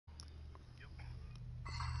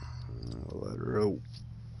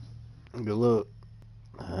Good luck.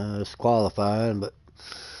 It's qualifying, but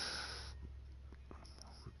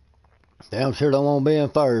damn sure don't want to be in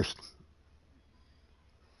first.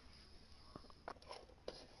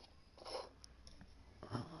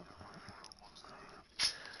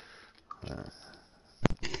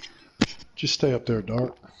 Just stay up there,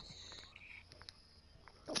 Dart.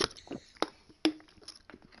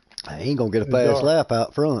 I ain't gonna get a fast lap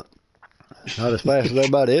out front. Not as fast as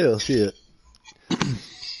everybody else, shit.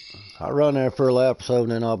 I'll run there for a lap or so,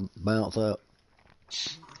 and then I'll bounce out.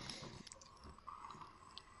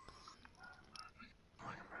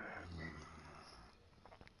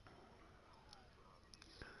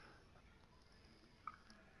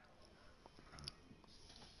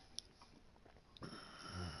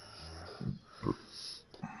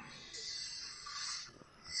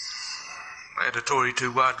 Mandatory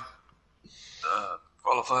 2 wide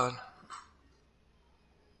qualifying.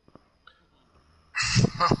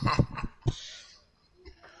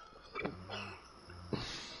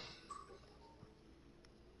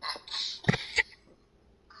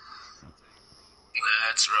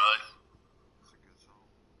 That's right.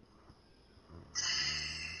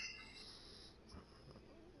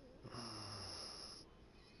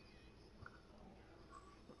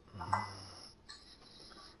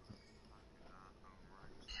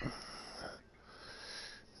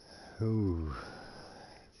 Ooh.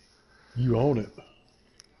 You own it.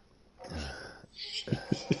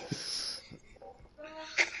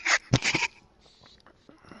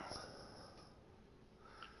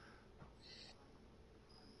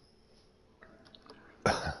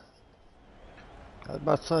 I was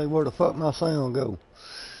about to say, where the fuck my sound go?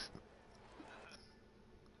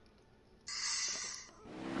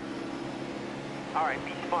 All right,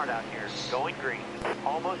 be smart out here. Going green.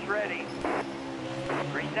 Almost ready.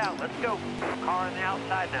 Green's out. Let's go. Car on the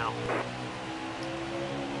outside now.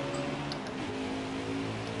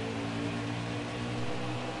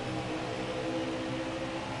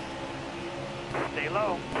 Stay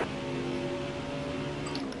low.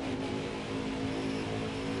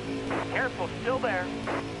 Careful, still there.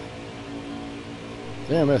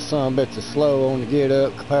 Damn, that son of a bitch is slow on the get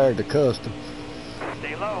up compared to custom.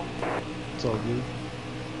 Stay low. It's all good.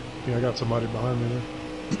 Yeah, I got somebody behind me there.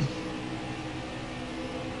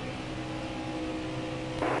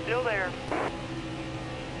 Still there.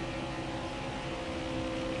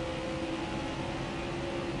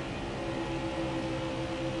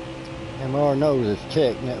 MR knows it's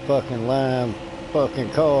checking that fucking lime fucking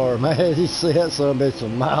car, man. You see that son of a bitch a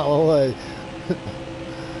mile away.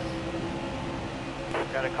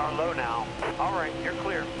 Got a car low now. All right, you're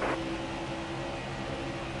clear.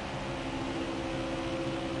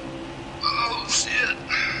 Oh, shit.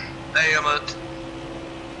 Damn it.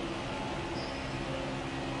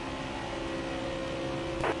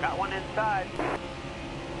 Got one inside.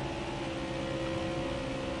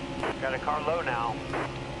 Got a car low now.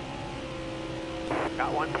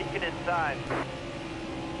 Got one peeking inside.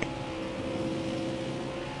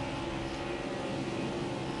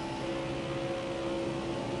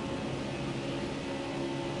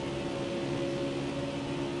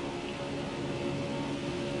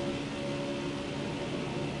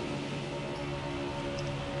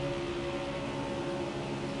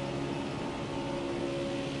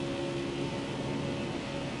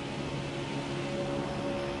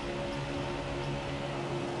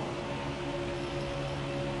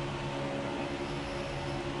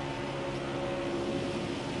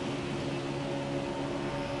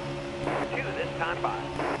 Two this time by.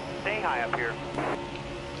 Stay high up here.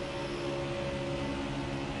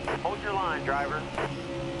 Hold your line, driver.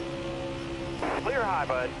 Clear high,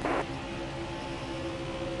 bud.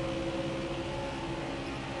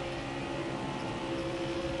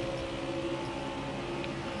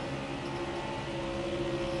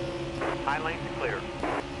 High lane's clear.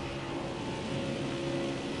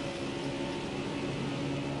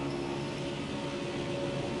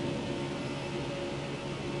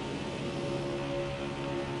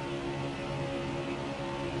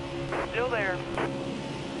 Still there.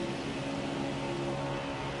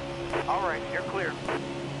 All right, you're clear.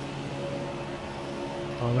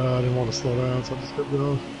 Oh no, I didn't want to slow down, so I just kept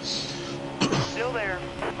going. Still there.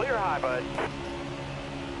 Clear high, bud.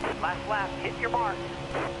 Last lap, hit your mark.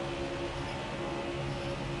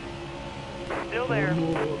 Still there.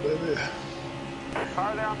 Oh, baby.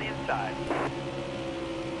 Car there on the inside.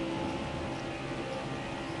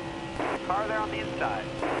 Car there on the inside.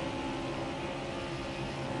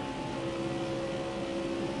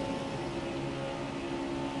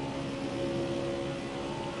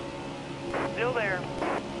 Still there.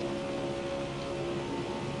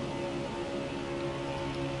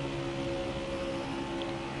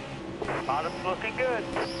 Bottom's looking good.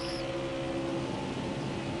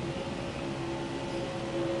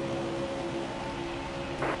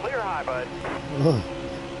 Clear high, bud.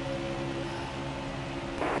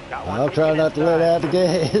 Got one I'll try peeking not to let inside. out the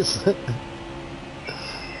gas.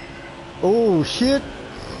 Oh, shit.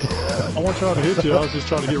 I wasn't trying to hit you. I was just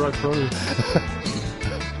trying to get right in front of you.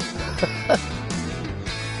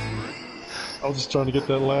 I was just trying to get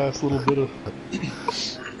that last little bit of.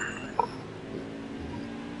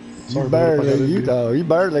 You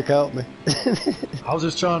barely caught me. I was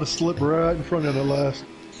just trying to slip right in front of that last.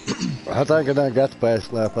 I think I done got the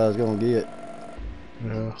fast lap I was going to get.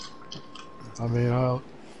 Yeah. I mean, I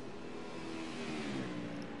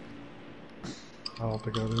don't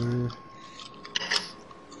think I do.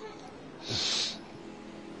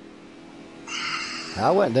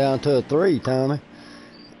 I went down to a 3, Tommy.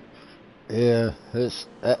 Yeah,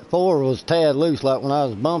 that 4 was tad loose, like when I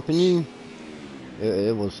was bumping you.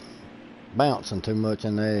 It was bouncing too much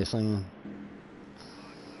in the ass end.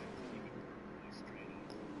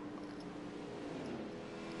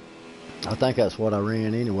 I think that's what I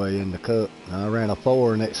ran anyway in the cup. I ran a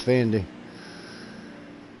 4 in Xfinity.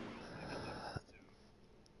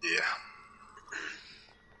 Yeah.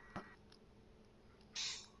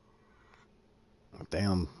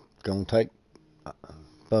 Damn, gonna take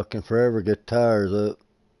fucking forever to get the tires up.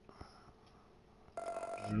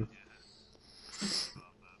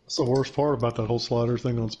 That's the worst part about that whole slider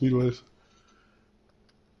thing on speedways.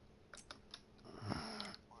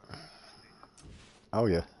 Oh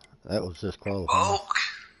yeah, that was just qualifying. Bulk.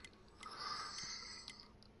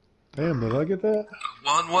 Damn, did I get that?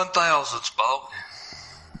 1/1000th, bulk.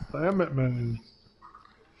 Damn it, man.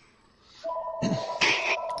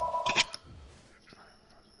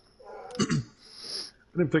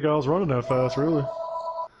 I didn't think I was running that fast, really.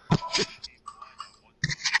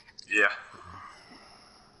 Yeah.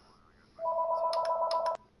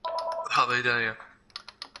 I'll be damned.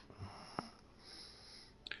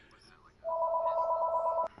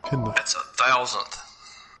 That's 1,000th.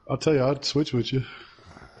 I'll tell you, I'd switch with you.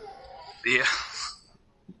 Yeah.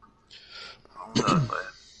 I'm done,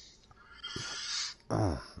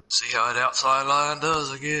 man. See how that outside line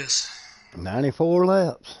does, I guess. 94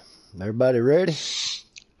 laps. Everybody ready?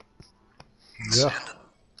 Yeah.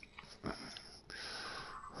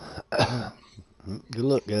 Good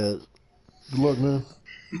luck, guys. Good luck, man.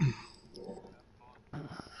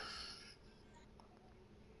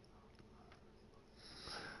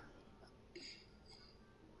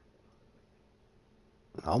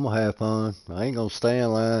 I'm gonna have fun. I ain't gonna stay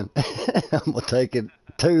in line. I'm gonna take it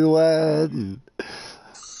 2 wide and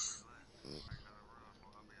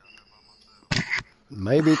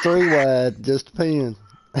maybe 3 wide. Just depends.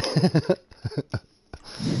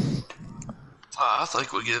 I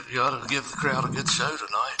think you ought to give the crowd a good show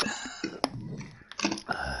tonight.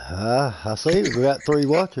 I see. We got 3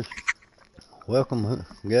 watchers. Welcome,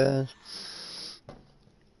 guys.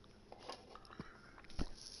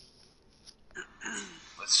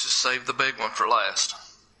 Let's just save the big one for last.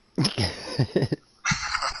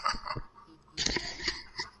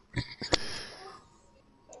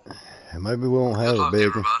 Maybe we won't have a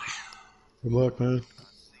big one. Good luck, man.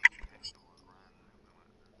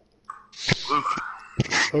 Woo.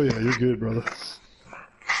 Oh, yeah, you're good, brother.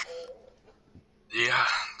 Yeah,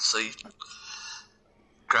 see,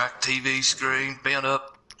 cracked TV screen, bent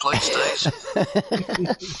up PlayStation.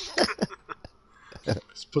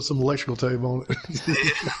 Let's put some electrical tape on it.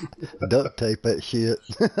 Yeah. Duct tape that shit.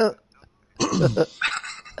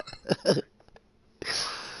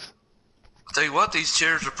 Tell you what, these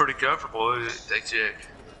chairs are pretty comfortable. They check.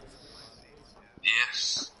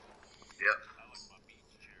 Yes. Yep.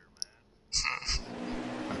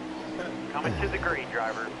 Coming to the green,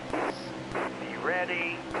 driver. Be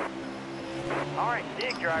ready. All right,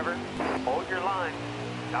 dig, driver. Hold your line.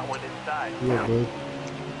 Got one inside. Good luck, bud.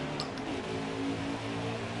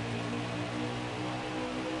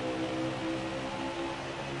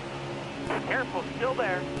 Careful, still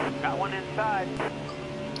there. Got one inside.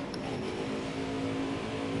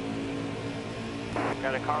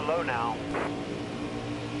 Got a car low now.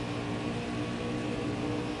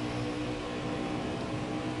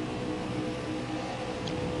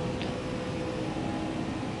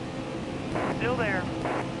 Still there.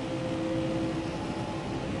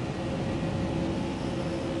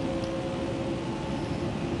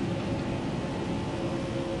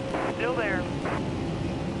 Still there.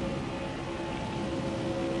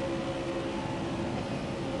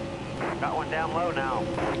 Got one down low now.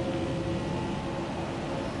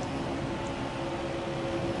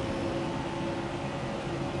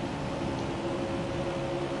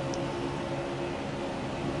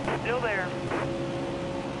 Still there.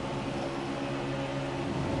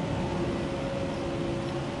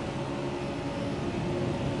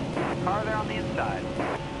 Car there on the inside.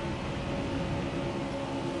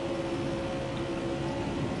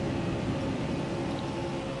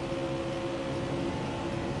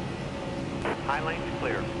 High lane's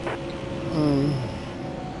clear.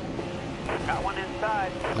 Got one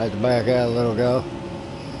inside. I had to back out a little go.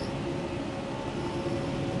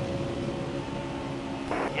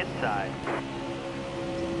 Inside.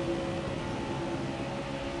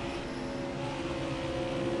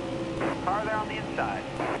 Car there on the inside.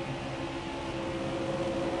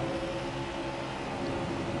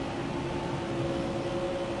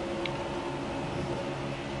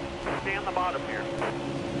 Stay on the bottom here.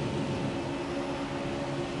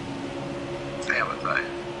 Damn it, man.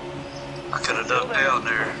 I could have ducked down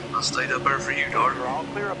there. I stayed up there for you, Dart. You're all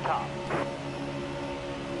clear up top.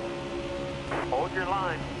 Hold your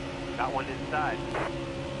line. Got one inside.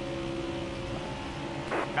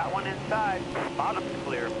 Got one inside. Bottom's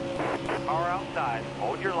clear. Car outside.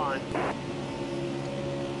 Hold your line.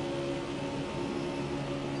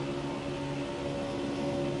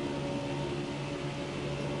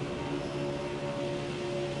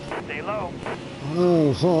 Stay low.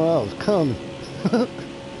 Oh, so that was coming.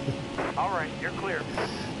 All right, you're clear.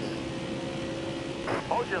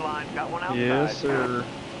 Hold your line. Got one outside. Yes, sir.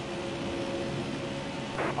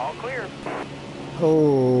 All clear.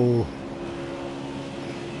 Oh,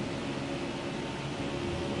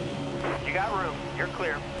 You got room. You're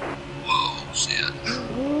clear. Whoa, shit.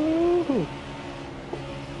 Ooh.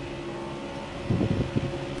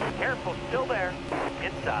 Careful. Still there.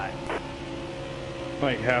 Inside.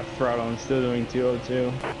 Like half throttle and still doing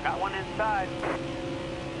 202. Got one inside.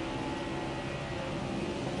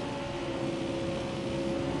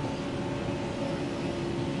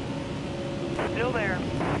 Still there.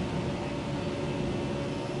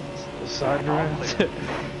 Still side drive.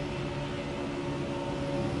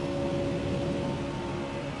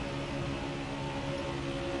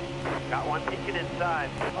 Got one peeking inside.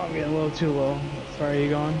 I'm getting a little too low. Sorry, you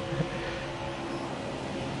going?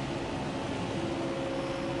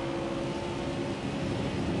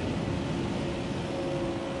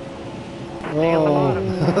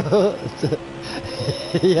 oh.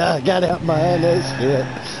 Yeah, I got out behind that shit.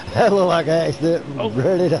 That looked like an accident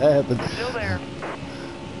ready to happen. Still there.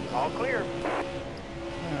 All clear.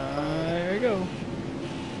 There we go.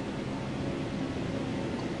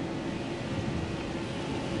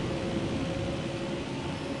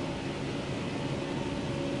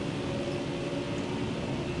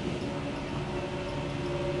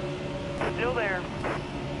 Still there.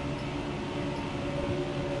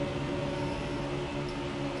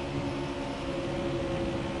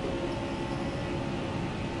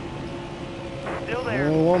 Still there.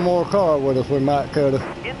 Oh, one more car with us, we might cut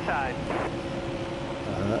her. Inside.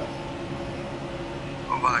 Alright.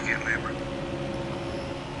 What am I getting, remember?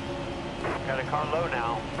 Got a car low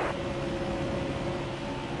now.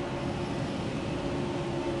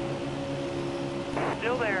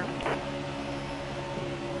 Still there.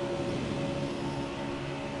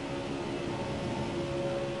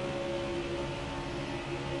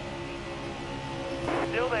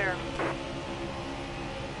 Still there.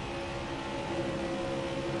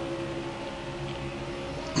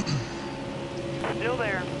 Still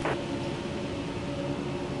there.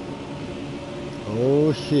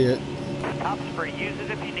 Oh shit. Top spray. Use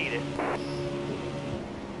it if you need it.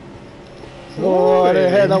 Boy, I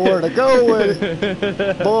didn't have nowhere to go with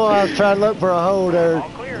it. Boy, I was trying to look for a hole there All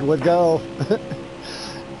clear. would go.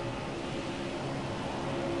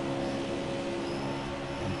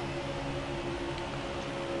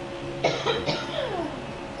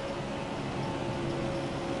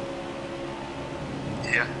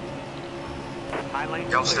 Yeah. High lane.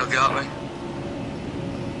 Y'all still got me?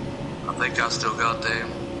 I think I still got them.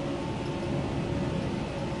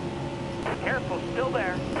 Careful. Still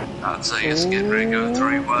there. I'd say it's getting ready to go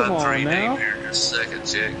 3 Come on wide, 3 now. deep here in just a second,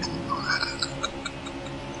 chick.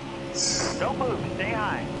 Don't move. Stay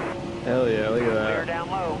high. Hell yeah, look Clear at that. down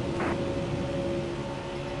low.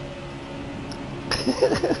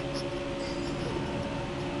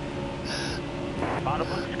 Bottom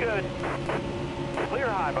looks good. Clear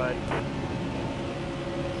high, bud.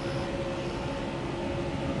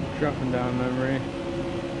 Dropping down memory.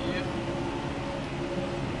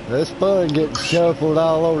 It's fun getting shuffled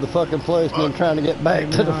all over the fucking place and then trying to get back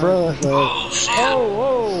to the front. Man. Oh, shit. Oh,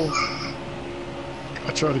 whoa!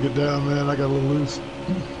 I tried to get down, man. I got a little loose.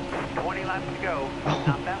 20 laps to go.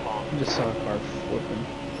 Not that long. I just saw a car flipping.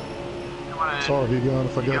 Come on. Sorry, Egon,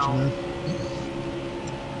 if I got you, man.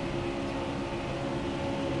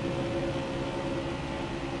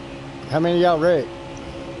 How many of y'all wrecked?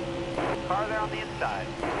 Car there on the inside.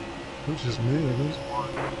 It's just me, I guess.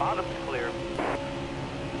 Bottom's clear.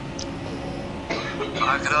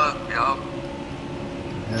 Back it up, y'all.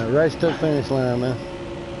 Yeah, race to the finish line, man.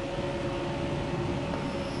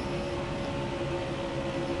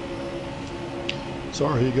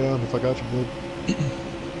 Sorry, Egon, if I got you, bud.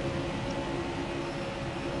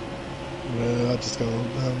 Yeah, I just got a little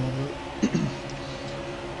down a little bit.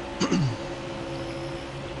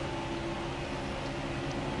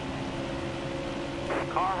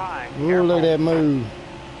 Car high. Ooh, look at that move.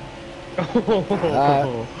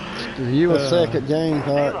 Oh. You were second, James.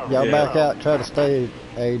 All right, y'all Yeah. back out. Try to stay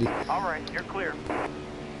at 80. All right, you're clear.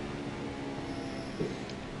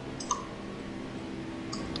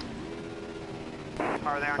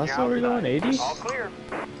 Car there on I your saw we're outside. going 80. All clear.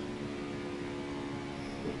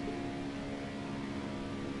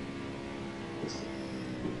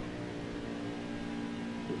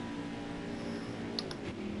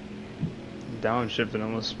 Downshift and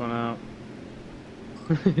almost spun out.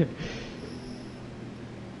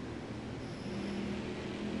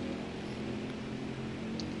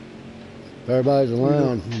 Everybody's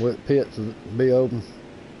around. Pits will be open.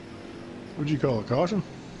 What'd you call it? Caution?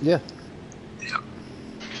 Yeah, Yep.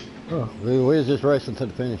 Oh, we was just racing to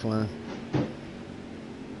the finish line.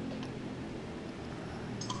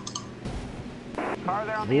 Car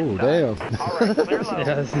there on the Ooh, inside. damn. All right, clear low.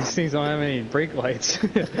 Yeah, these things don't have any brake lights.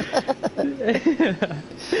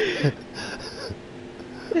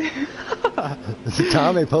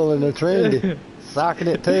 Tommy pulling the trendy, socking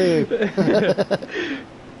it too.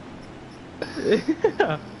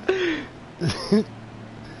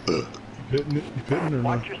 you pitting or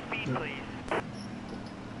Watch not? your speed, please.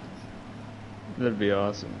 That'd be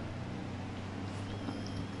awesome.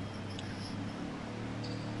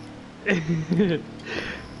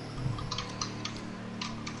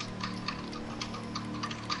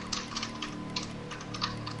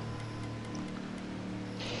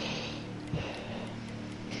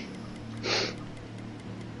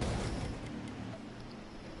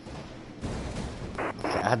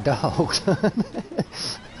 God dog.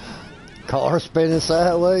 Car spinning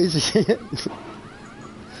sideways and shit.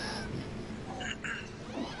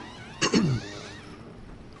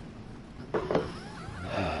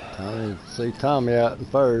 See Tommy out in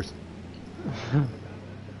first.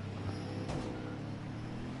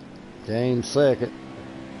 James second.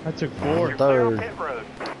 I took You're 4. clear on Third. pit road.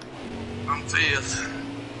 I'm fifth.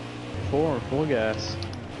 4, full gas.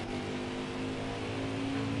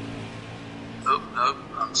 Nope,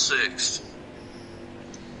 I'm sixth.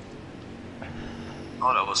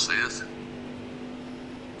 Thought I was fifth.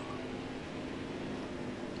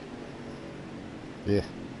 Yeah.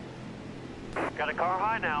 Got a car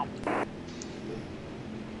high now.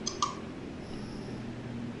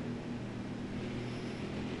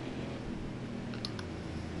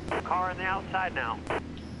 Car on the outside now.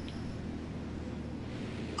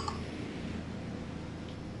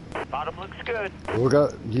 Bottom looks good. We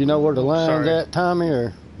got. Do you know where the line's Sorry. at, Tommy,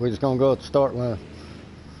 or we just gonna go at the start line?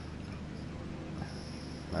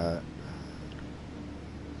 All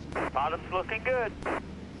right. Bottom's looking good.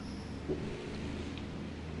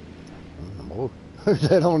 Boy, who's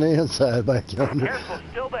that on the inside back yonder? Careful,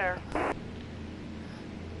 still there.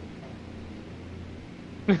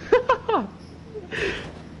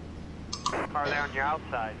 Car there on your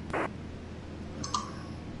outside.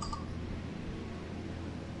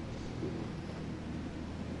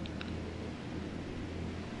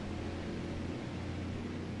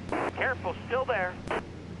 Careful, still there.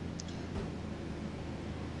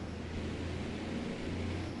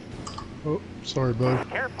 Oh, sorry, bud.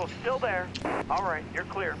 Careful, still there. All right, you're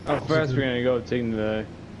clear. How fast are we gonna go taking the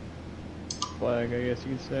flag, I guess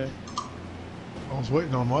you could say? I was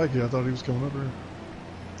waiting on Mikey. I thought he was coming up here.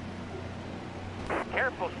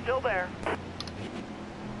 Careful, still there.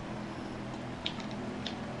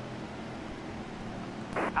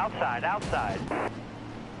 Outside, outside.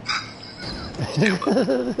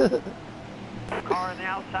 Car on the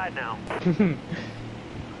outside now.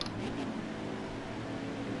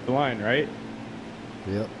 The line, right?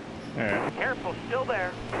 Yep. Alright. Careful, still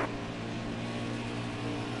there.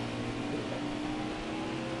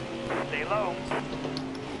 Stay low.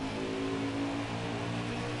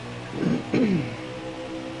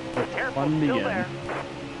 Careful, Fun still begin. there.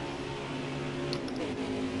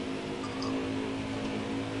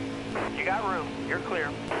 You got room. You're clear.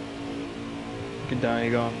 Get down,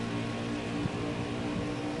 you go.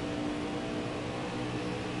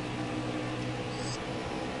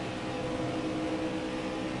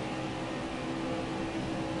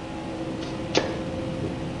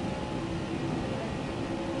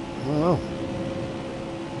 Well,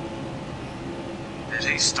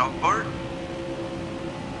 he start?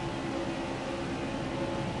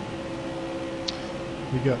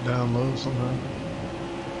 He got down low somehow.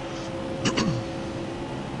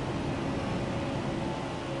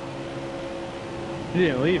 He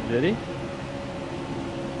didn't leave, did he?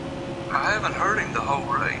 I haven't heard him the whole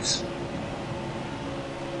race.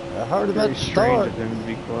 I heard him at Very the strange start. of him to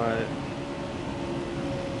be quiet.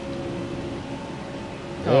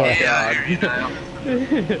 Yeah. Yeah, I hear you now.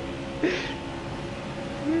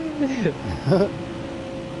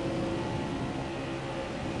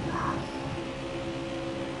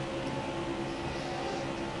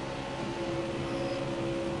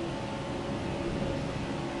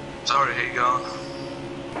 Sorry, he gone.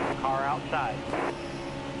 Car outside.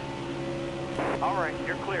 All right,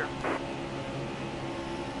 you're clear.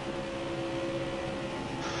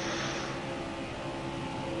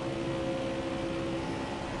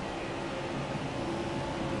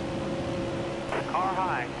 Car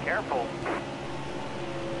high, careful.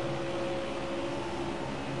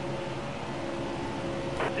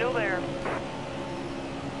 Still there.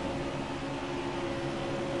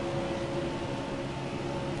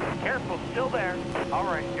 Careful, still there. All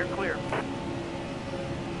right, you're clear.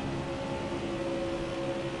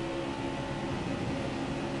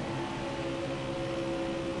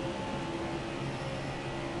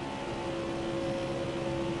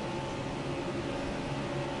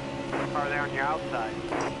 Car there on your outside.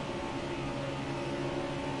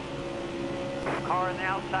 Car on the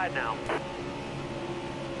outside now.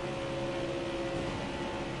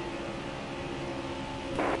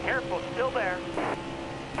 Careful, still there.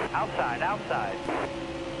 Outside, outside.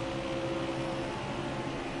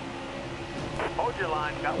 Hold your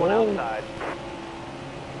line, got one outside.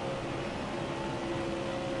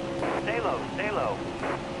 Stay low, stay low.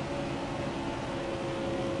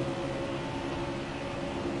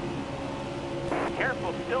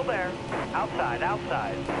 Careful, still there. Outside,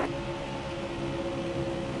 outside.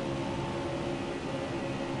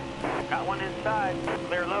 Got one inside.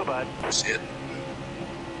 Clear low, bud. Shit.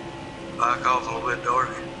 Back off a little bit, Dork.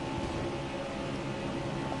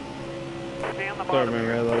 Stay on the Sorry, bottom.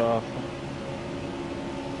 man, I let off.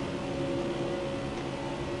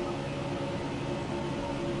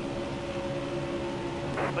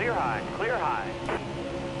 Clear high, clear high.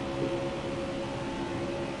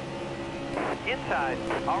 Inside.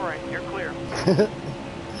 All right, you're clear.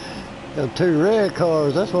 Got two red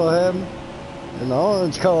cars, that's what happened. And the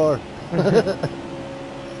orange car.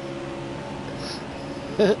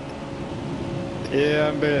 Yeah,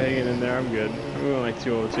 I'm barely hanging in there. I'm good. I'm going like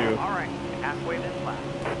 202. All right, halfway this lap.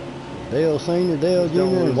 Dale Sr., Dale Don't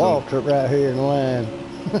Jr., lose and Walter right here in the line.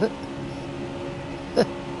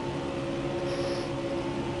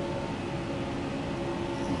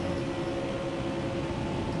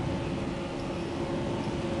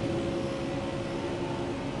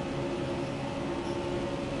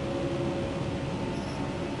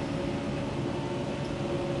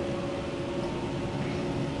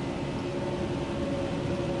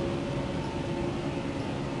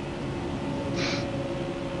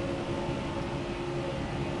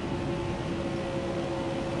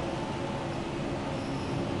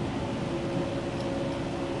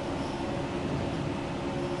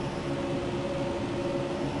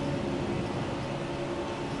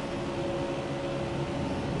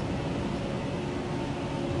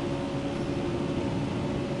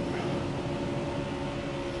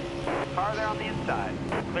 Car there on the inside.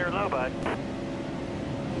 Clear low, bud.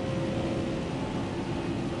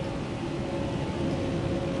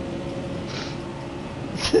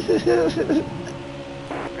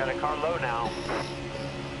 Got a car low now.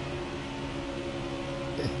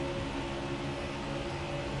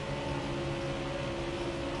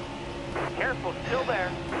 Careful, still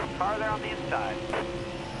there. Car there on the inside.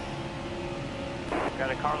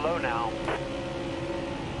 Got a car low now.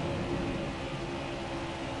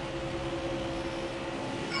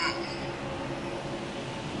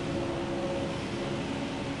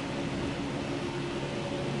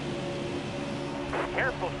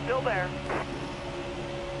 Careful, still there.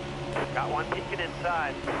 Got one peeking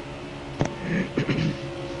inside.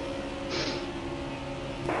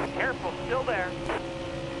 Careful, still there.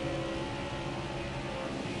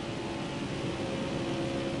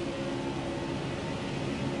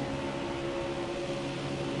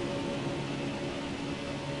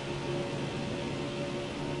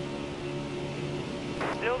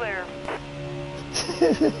 Still there.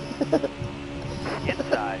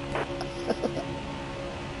 Inside.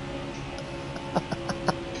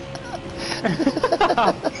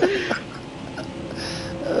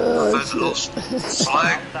 If it's a little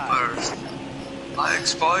flag or flag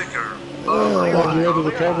spike or Like you're under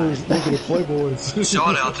the covers looking at Playboys.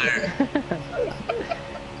 Shot out there.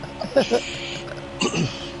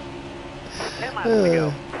 10 laps to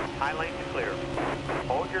go. High lane to clear.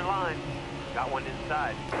 Hold your line. Got one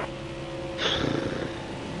inside.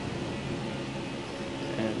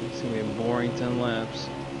 And it's gonna be a boring 10 laps.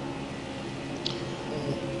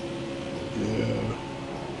 Yeah.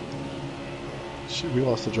 Shit, we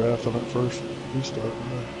lost the draft on that first restart.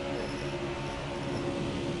 Man.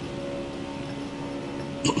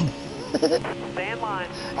 Stay in line.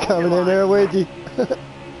 Hold Coming your in there line. with you.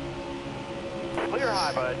 Clear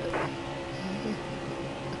high, bud.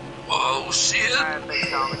 Whoa, shit.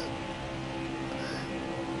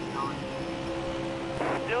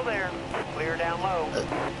 Still there. Clear down low.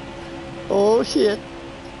 Oh shit.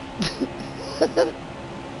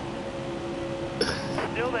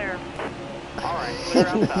 Still there. All right, clear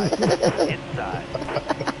outside. Inside.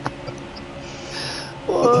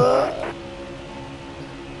 What?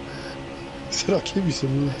 He said, I'll give you some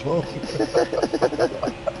room, Paul.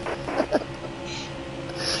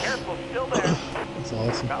 Careful, still there. That's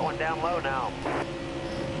awesome. Got one down low now.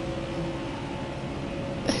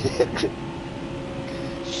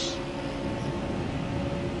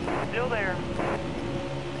 Still there.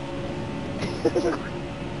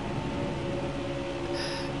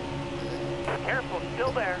 Careful,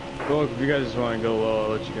 still there. Well, if you guys just want to go low, I'll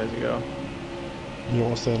let you guys go. You don't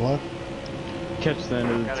want to stay in line? Catch the end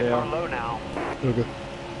of the Got a car tail. low now. Okay.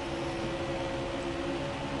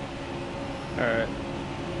 Alright.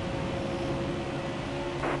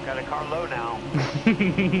 Got a car low now.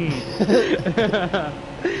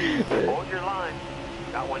 Hold your line.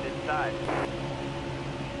 Got one inside.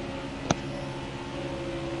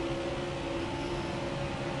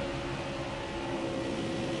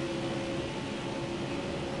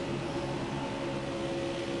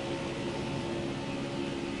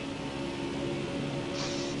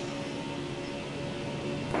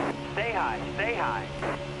 Stay high, stay high.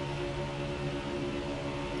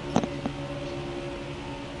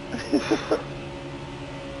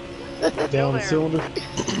 Down the there. cylinder.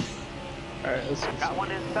 Alright, let's go. Got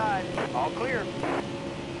one inside. All clear.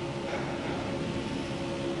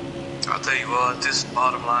 I'll tell you what, this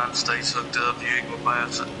bottom line stays hooked up, you ain't gonna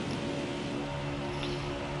pass it.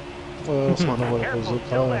 Well, that's not know what it was Careful, up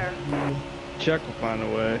still high. there. Chuck will find a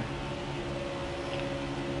way.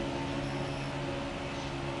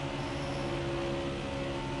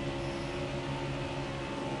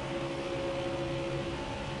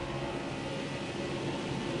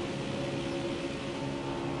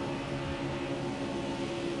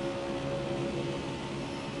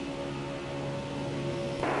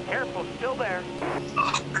 Careful, still there.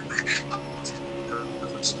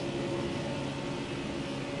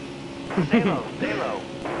 Stay low, stay low.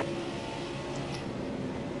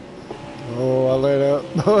 Oh, I let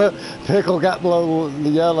up. Pickle got below the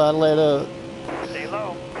yellow, I let up. Stay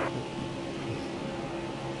low.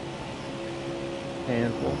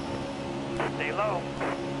 Handful. Stay low.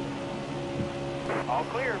 All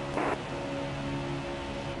clear.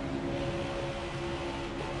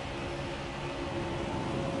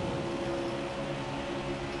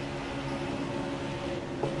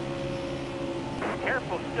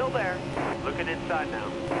 Careful, still there. Looking inside now.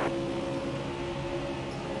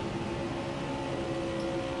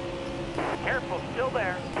 Careful, still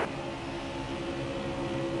there.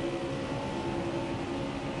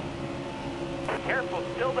 Careful,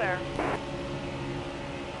 still there.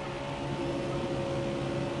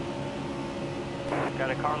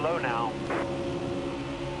 Got a car low now.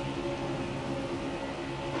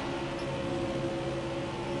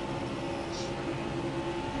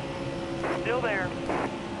 Still there.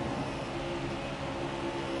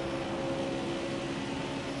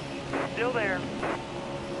 Still there.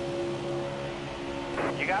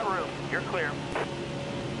 You got room. You're clear.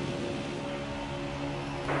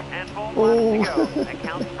 And full laps to go. That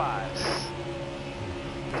counts 5.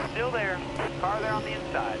 Still there. Car there on the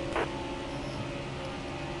inside.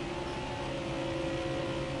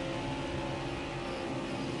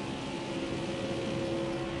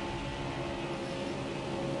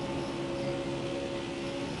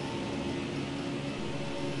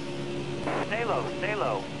 Stay low, stay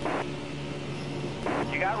low.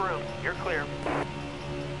 You got room. You're clear.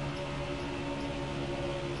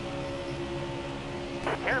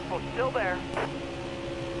 Careful, still there.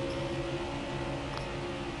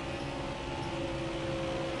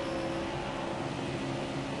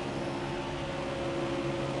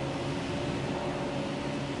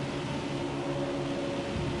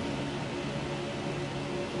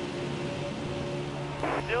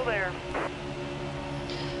 Still there.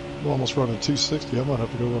 I'm almost running 260. I might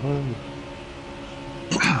have to go behind you.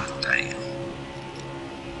 Damn.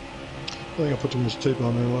 I think I put too much tape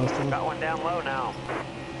on there last time. Got one down low now.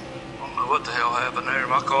 I don't know what the hell happened there.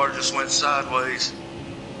 My car just went sideways.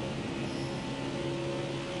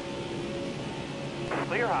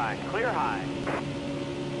 Clear high, clear high.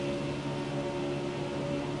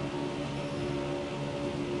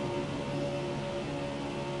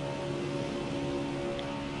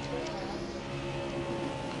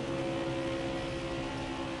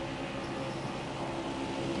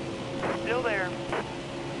 Still there.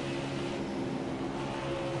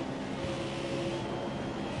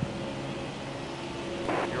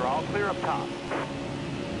 You're all clear up top.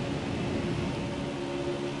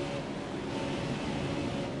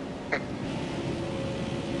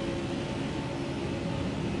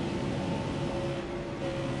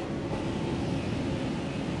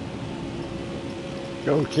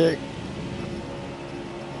 Go check.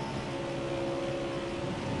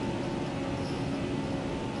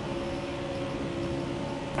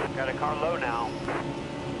 Got a car low now.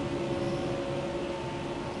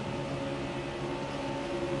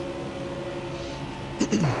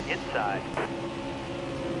 Inside.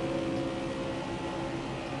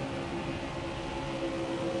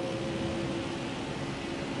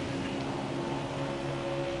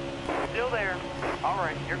 Still there. All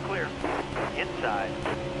right, you're clear. Inside.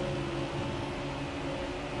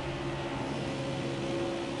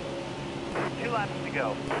 Two laps to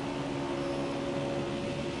go.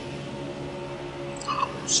 Oh,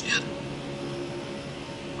 shit.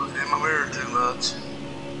 Looking in my mirror too much.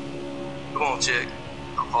 Come on, chick.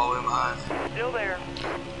 I'll follow in behind. Still there.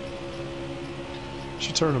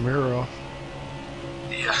 She turned the mirror off.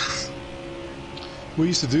 Yeah. We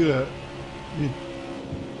used to do that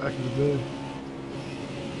back in the day.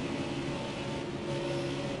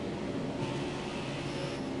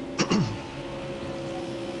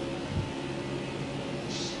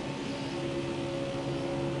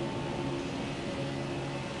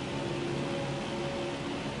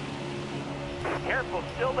 Careful,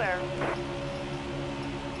 still there.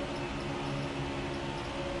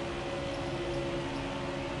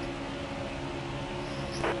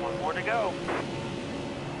 One more to go.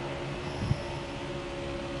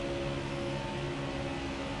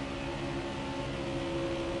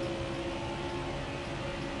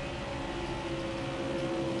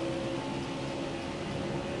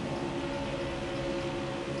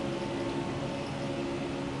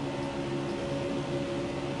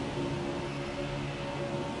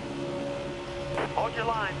 Hold your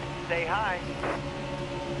line. Stay high.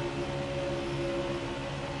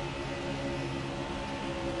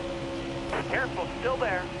 Careful, still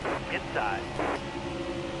there. Inside.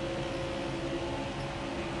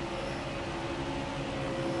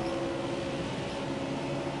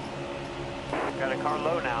 Got a car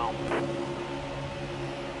low now.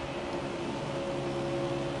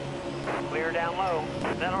 Clear down low.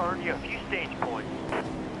 That'll earn you a few stage points.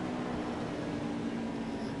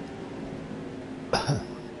 Oh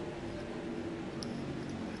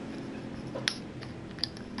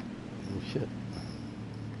shit.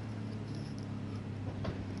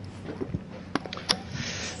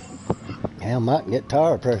 Hell, might get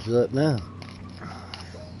tire pressures up now.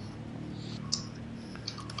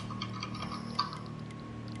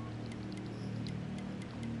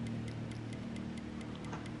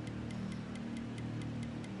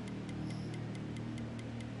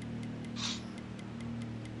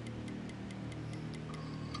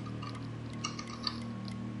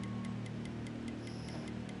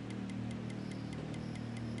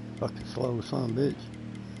 Fucking slow son of a bitch.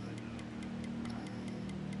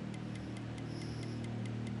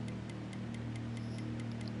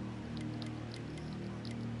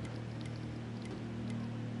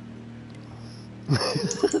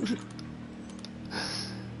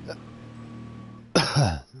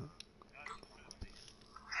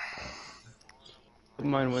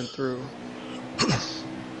 Mine went through.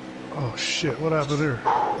 Oh shit, what happened there?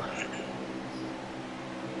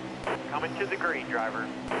 Coming to the green, driver.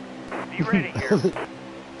 Be ready here.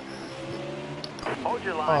 Hold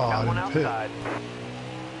your line. Oh, Got I one didn't pit. outside.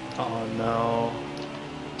 Oh no.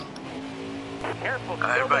 Careful, still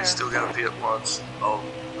Everybody's there. still got a pit once. Oh,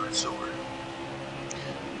 I'm sorry.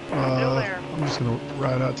 Still there. I'm just gonna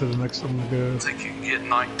ride out to the next one to go. I think you can get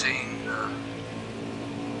 19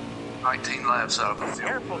 laps out of a field.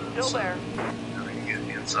 Careful, still there. I mean, you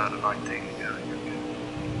get inside of 19 and go, you're good.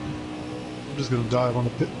 I'm just gonna dive on the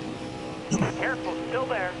pit. Careful, still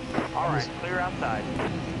there. All right, clear outside.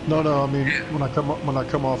 No, I mean Yeah. when I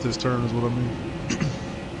come off this turn is what I mean.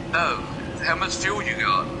 No, how much fuel you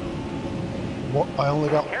got? I only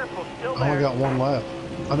got Careful, still I only there. got one lap.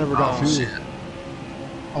 I never got Oh, fuel. shit.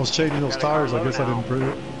 I was changing those tires. I guess I didn't print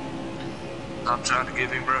it. I'm trying to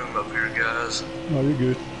give him room up here, guys. No, you're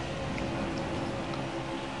good.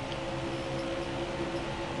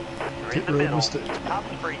 You're in Pit the road middle. mistake. Top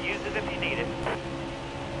spray, use it if you need it.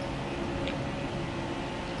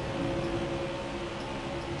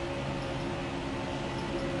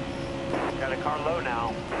 Got a car low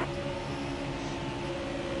now.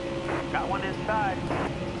 Got one inside.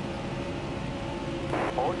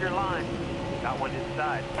 Hold your line. Got one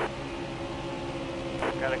inside.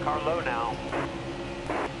 Got a car low now.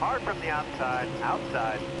 Hard from the outside.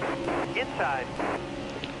 Outside. Inside.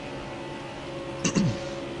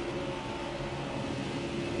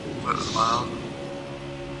 That was loud.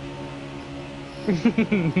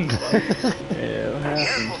 Yeah, what happened?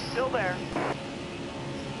 Careful, still there.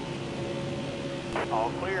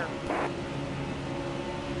 All clear.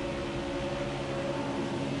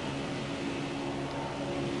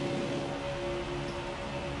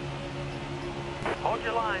 Hold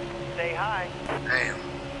your line. Stay high. Damn.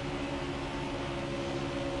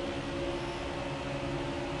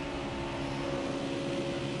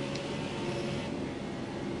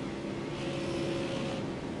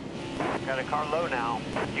 Got a car low now.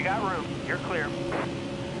 You got room. You're clear.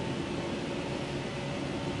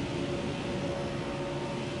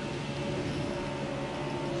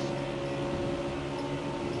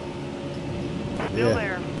 Still Yeah.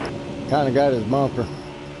 there. Kind of got his bumper.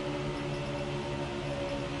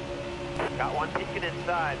 Got one peeking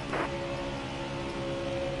inside.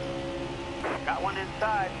 Got one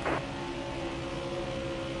inside.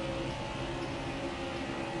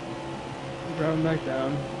 Driving back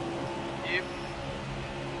down. Yep.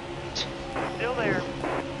 Still there.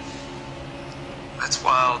 That's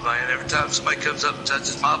wild, man. Every time somebody comes up and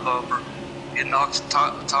touches my bumper, it knocks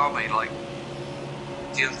Tommy like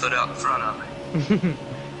 10 foot out in front of me.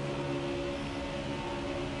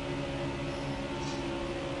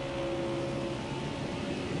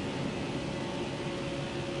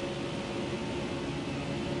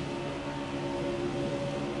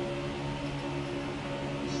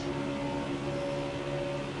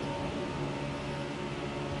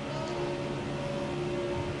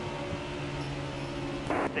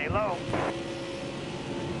 Stay low.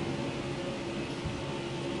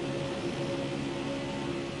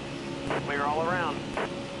 Clear all around.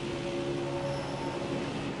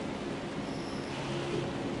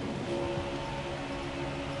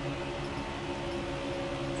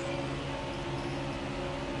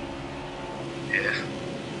 Yeah.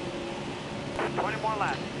 20 more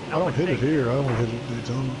laps. I don't hit it here. I only hit it at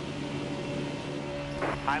Daytona.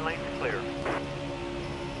 High lane's clear.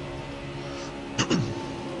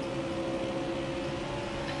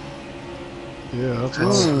 Yeah, that's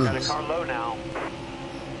Got a car low now.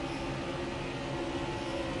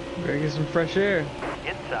 Gotta get some fresh air.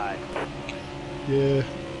 Inside. Yeah. You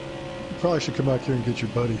probably should come back here and get your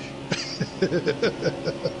buddy.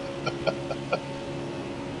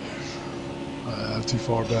 I'm too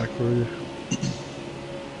far back for you.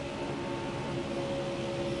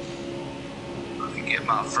 I can get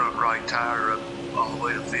my front right tire up all the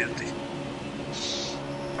way to 50.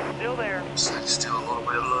 Still there. So it's still a little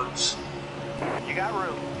bit loose. You got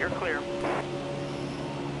room. You're clear.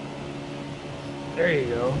 There you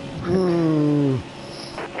go.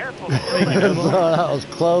 Careful. I was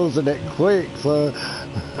closing it quick, so.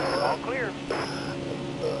 All clear.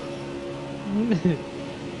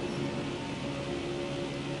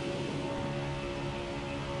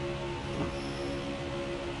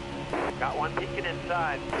 Got one peeking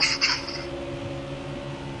inside.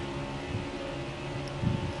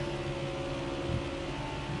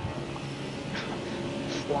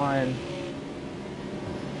 Flying.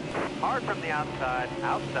 Hard from the outside.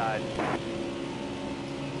 Outside.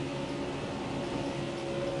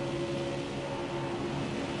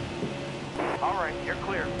 All right, you're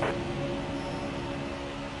clear.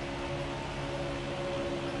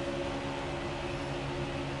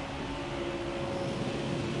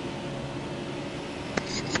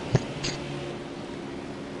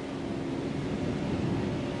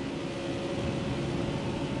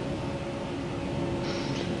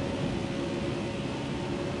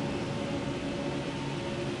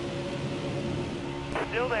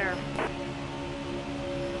 Still there.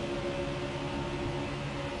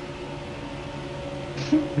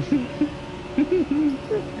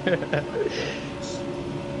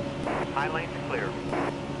 High lane's clear.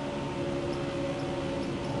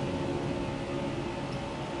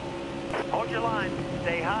 Hold your line.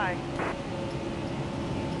 Stay high.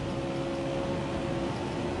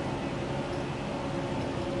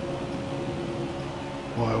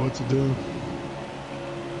 Why, what's it doing?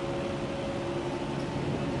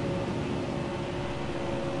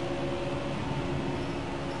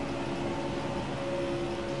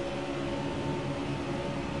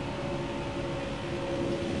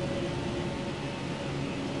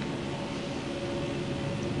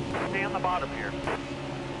 bottom here.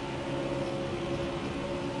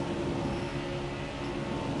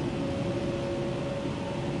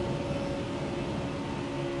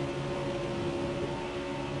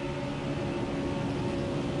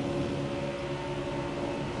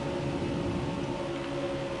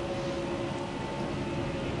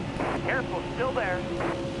 Careful, still there.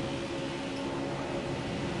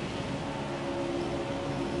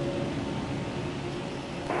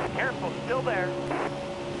 Careful, still there.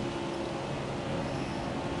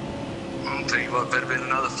 I'm tell you what, if there'd been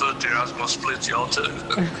another foot there, I was gonna split y'all too.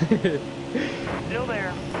 Still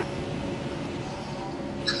there.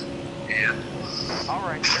 Yeah. All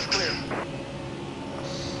right, you're clear.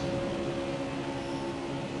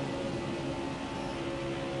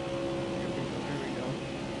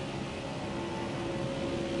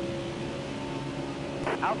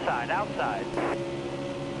 Outside, outside.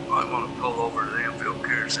 I want to pull over to the Enfield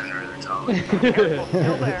Care Center there, Tommy. Careful,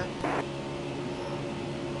 still there.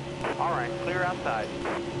 All right, clear outside.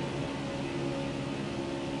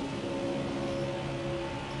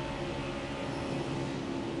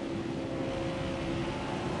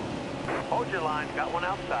 Hold your line, got one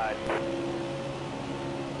outside.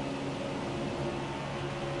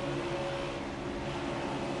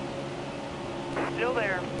 Still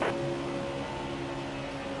there.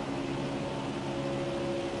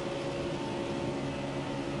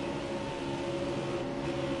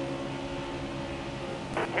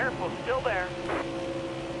 Careful, still there.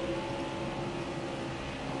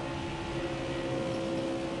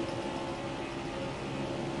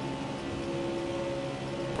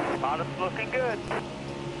 Bottom's looking good.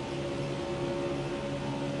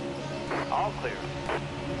 All clear.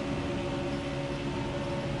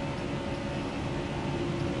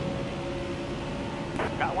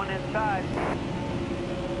 Got one inside.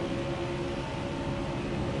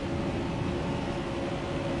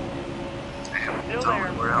 Damn, Still Tommy,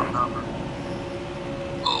 there. we're outnumbered.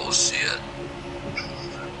 Oh, shit.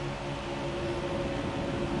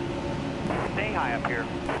 Stay high up here.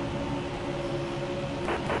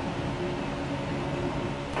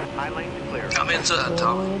 High lane's clear. Come inside,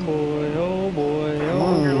 Tommy. Oh boy, oh boy, oh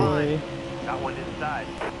Hold your boy. line. Got one inside.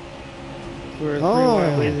 We're a Oh.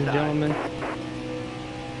 three-wide, ladies and gentlemen.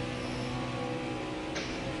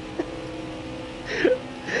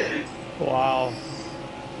 Wow.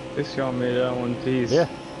 This y'all made that one piece. Yeah.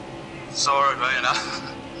 Sorry, man.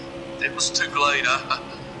 It was too late.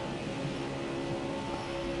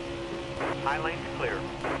 High lane's clear.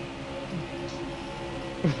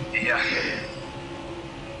 Yeah.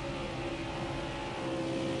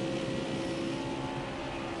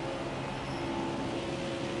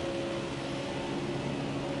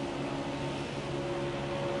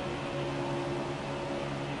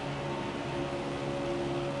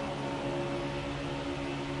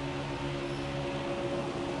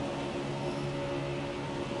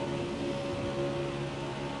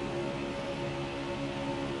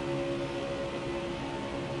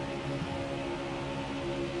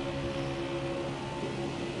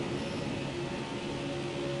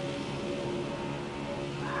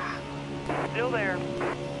 Still there.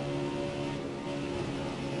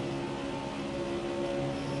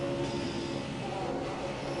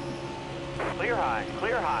 Clear high,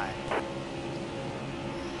 clear high.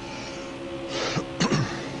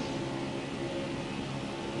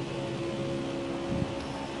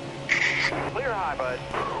 Clear high, bud.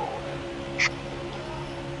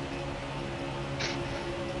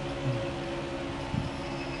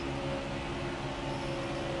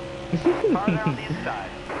 Car there on the inside.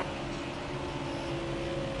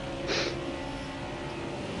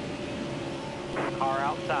 Car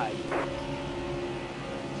outside.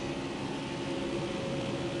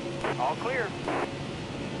 All clear.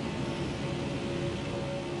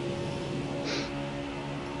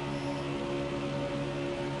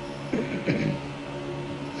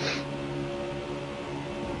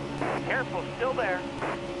 Careful, still there.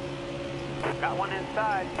 Got one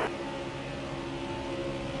inside.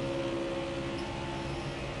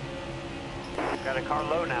 Got a car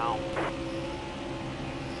low now.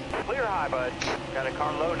 Clear high, bud. Got a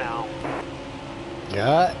car low now.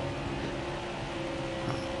 Got it.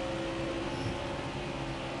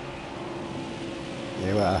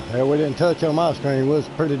 Yeah, well, we didn't touch on my screen. It was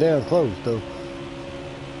pretty damn close, though.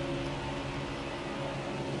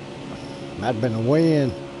 Might have been the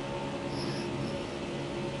wind.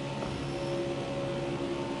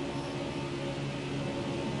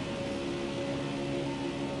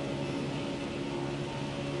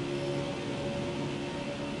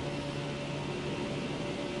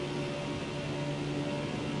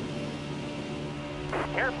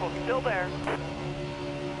 Careful, still there.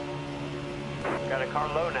 Got a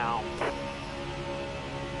car low now.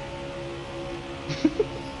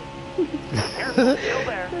 Careful, still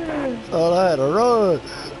there. Thought I had to run.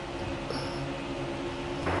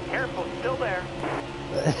 Careful, still there.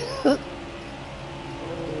 Oh,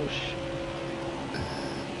 shit.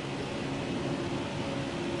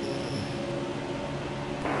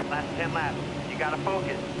 Last 10 laps. You gotta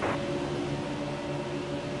focus.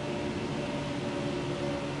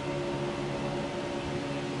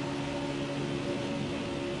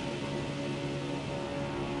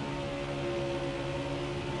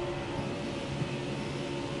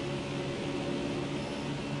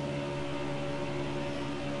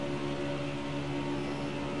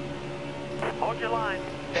 Hold your line.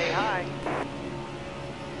 Stay high.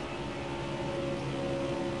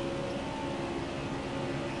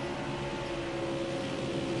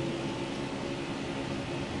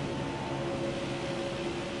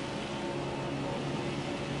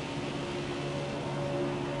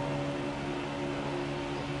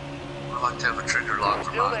 I like to have a trigger lock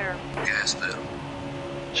for Still my there. gas pedal.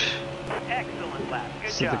 Excellent lap.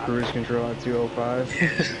 Good Set the job. cruise control at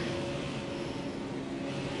 205.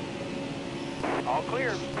 Yeah. All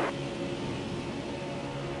clear.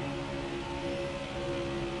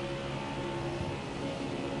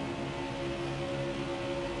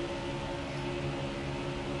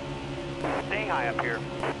 Stay high up here.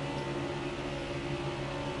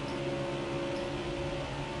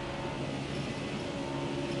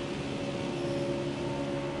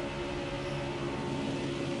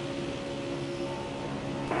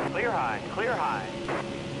 Clear high, clear high.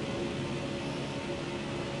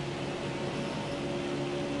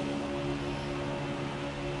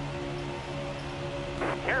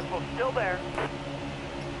 Careful, still there.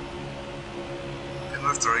 They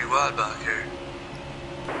move 3 wide back here.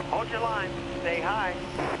 Hold your line, stay high.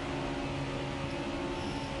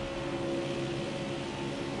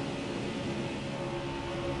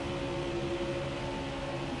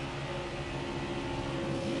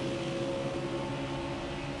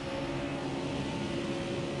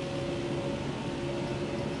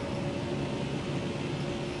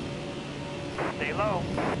 Stay low.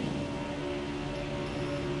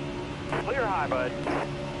 Clear high, bud.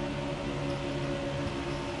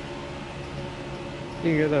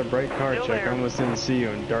 You get that bright car Still check. there. I almost didn't see you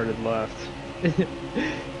and darted left. Yep.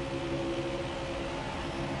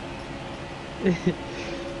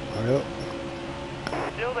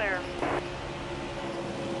 Still there.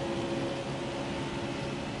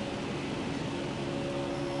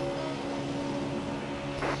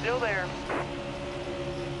 Still there.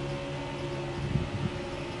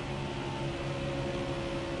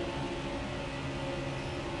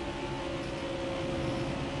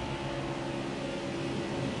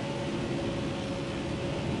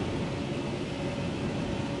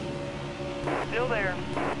 Still there.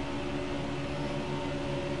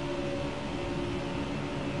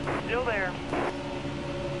 Still there.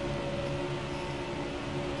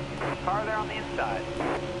 Car there on the inside.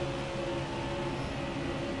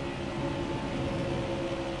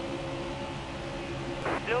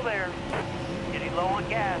 Still there. Getting low on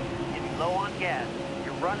gas. Getting low on gas.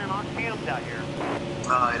 You're running on fumes out here.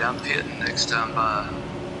 Alright, I'm pitting next time by.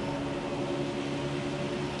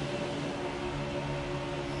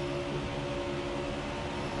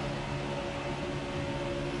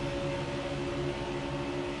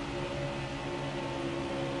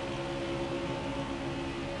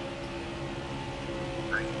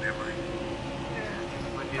 Thank you, memory.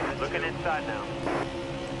 Looking inside now.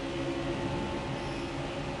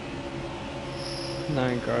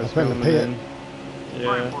 9 cars Up in the coming pit. in.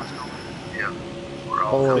 Yeah. Yeah. We're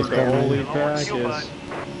all Four coming is The in. coming. whole lead Lower pack fuel, bud. is.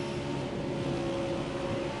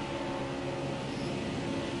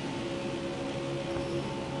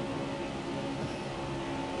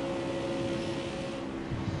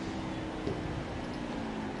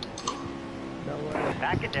 No way.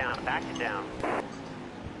 Back it down. Back it down.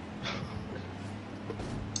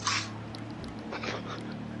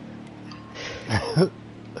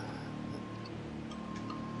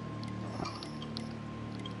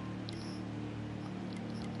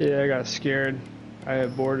 Yeah, I got scared. I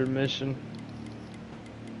aborted mission.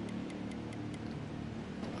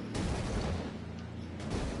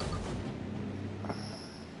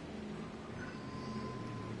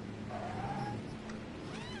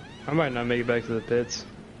 I might not make it back to the pits.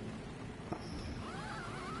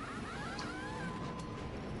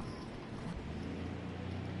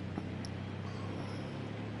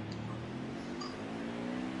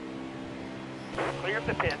 Clear up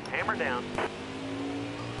the pit. Hammer down.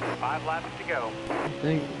 5 laps to go. I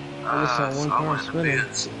think I just saw one I car went to spinning.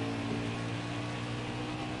 pits.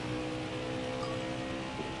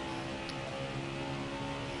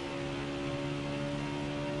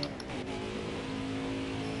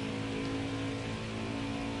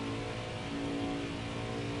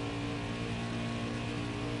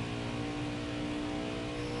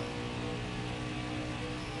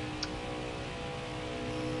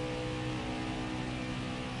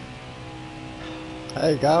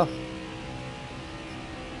 Hey, Golf.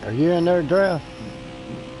 Are you in there, draft?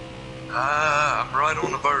 I'm right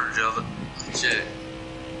on the verge of it. Let me check.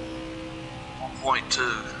 1.2.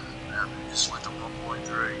 Now we just went to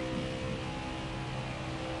 1.3.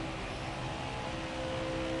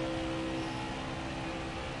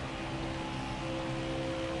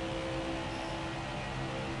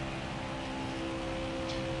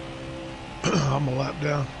 I'm a lap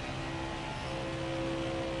down.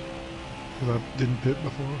 Because I didn't pit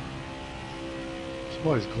before.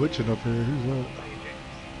 Somebody's glitching up here. Who's that?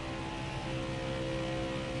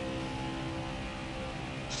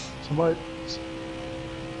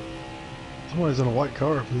 Somebody's in a white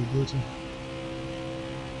car if he's glitching.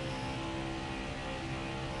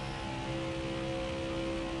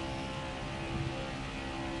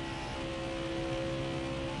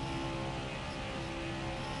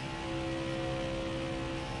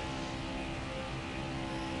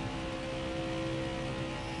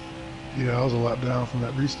 Yeah, I was a lap down from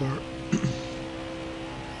that restart.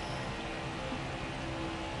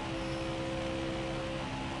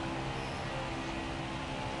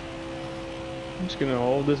 I'm just gonna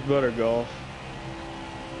hold this butter golf.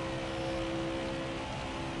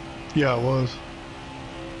 Yeah, I was.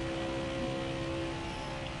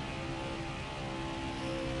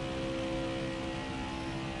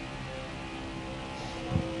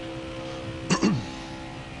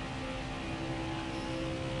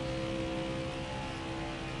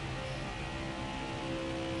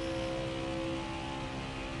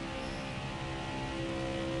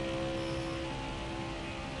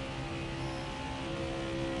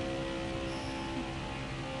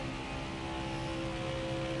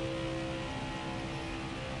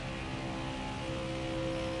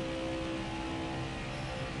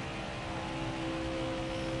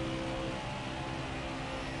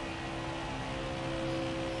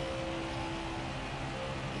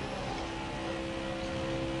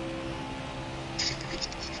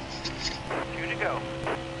 Two to go.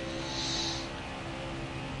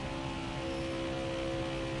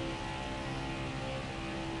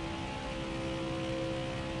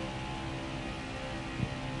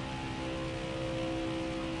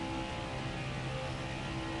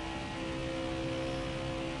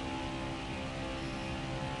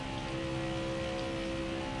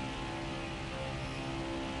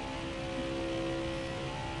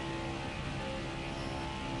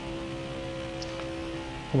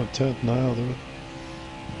 I'm a 10th now, though.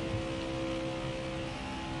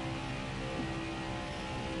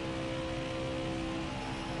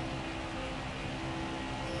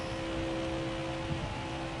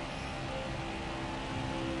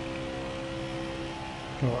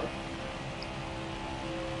 Alright.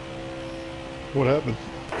 What happened?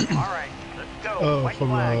 All right, let's go. Oh, White from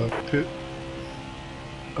flag. pit.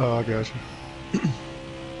 Oh, I got you.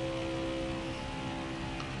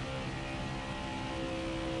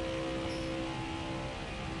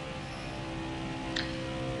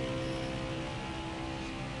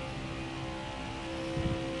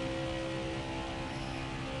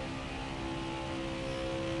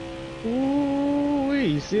 Ooh,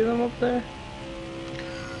 you see them up there?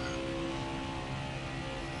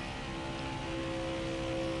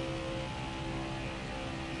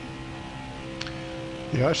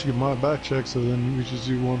 Yeah, I should get my back checked, so then we just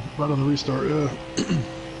do one right on the restart, yeah.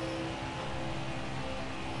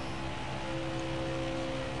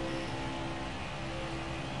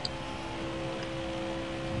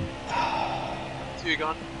 So you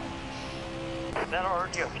gone? That'll earn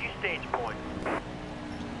you a few stage points.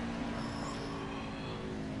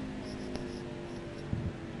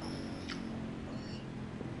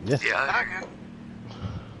 Yes. Yeah, I hear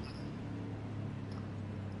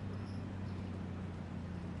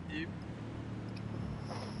you. You.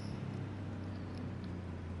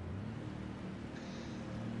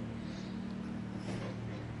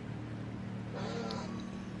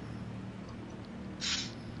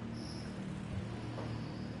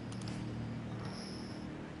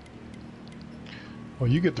 Well,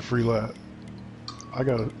 you get the free lap. I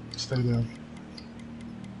gotta stay down.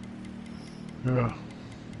 Yeah.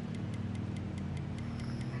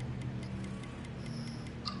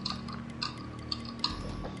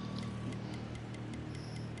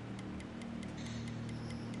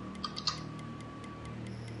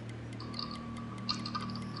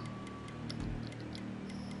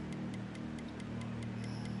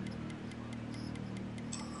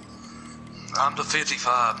 I'm to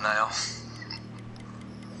 55 now.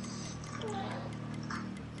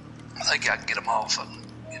 I think I can get them off and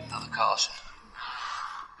get another caution.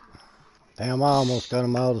 Damn, I almost got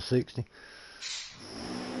them all to 60.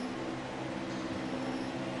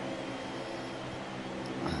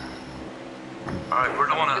 Alright, we're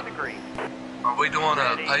doing To the green. are we doing a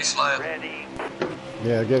Ready, pace lap? ready.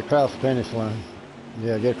 Yeah, get across the finish line.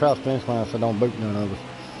 Yeah, get across the finish line so don't boot none of us.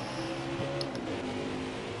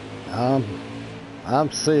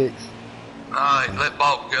 I'm 6. Alright, let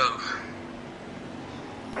Bob go.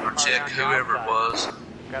 Or check Car down whoever your it was.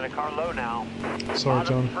 Got a car low now. Sorry, Bottom's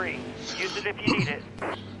Johnny. free. Use it if you need it.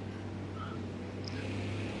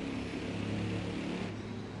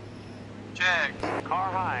 Jack.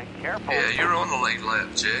 Car high. Careful. Yeah, you're on the lead lap,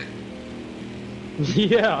 Jack.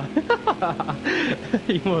 Yeah.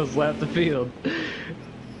 You almost left the field.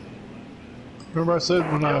 Remember I said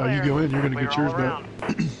when Still you there. go in, you're going to Clear get yours all back.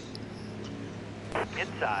 around.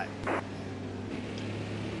 Inside.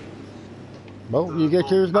 Bo, you get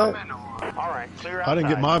yours back? All right, clear outside. I didn't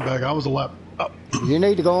get mine back. I was a lap up. You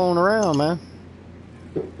need to go on around, man.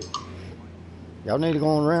 Y'all need to go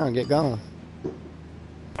on around and get going.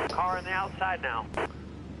 Car on the outside now.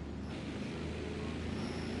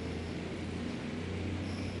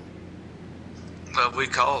 Well, we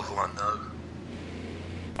called one though,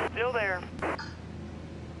 Still there.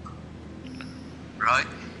 right?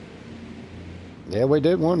 Yeah, we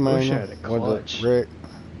did one Wish I manual. had a With clutch. the wreck.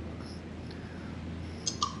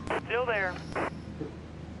 Still there.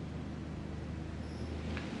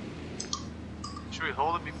 Should we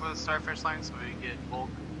hold it before the start finish line so we get bulk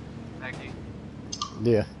backing?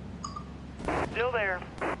 Yeah. Still there.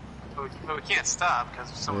 But we can't stop because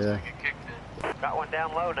someone's Yeah. gonna get kicked in. Got one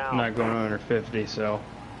down low now. I'm not going under 50, so.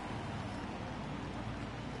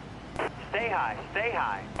 Stay high. Stay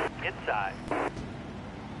high. Inside.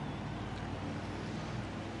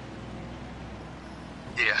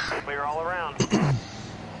 Yeah. Clear all around.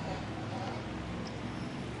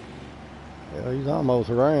 Yeah, he's almost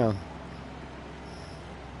around.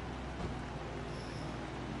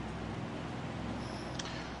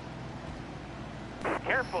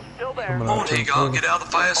 Careful. Still there. Coming Come out. on, Egon, get out of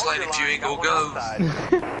the fast Hold lane your if you line. ain't Got gonna one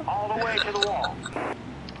go. outside. All the way to the wall.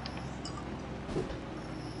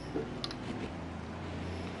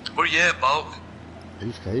 Where you at, Bob?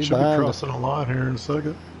 He's Should be behind us. crossing a line here in a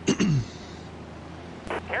second.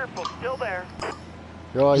 Careful. Still there.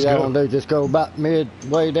 All Just y'all go. gonna do just go about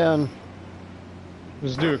midway down.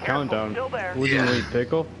 Just do a Careful. countdown. Still there. Who's in Yeah. the lead,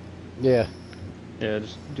 Pickle? Yeah. Yeah,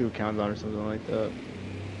 just do a countdown or something like that.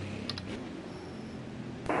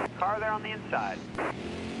 Car there on the inside.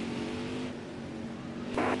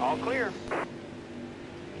 All clear.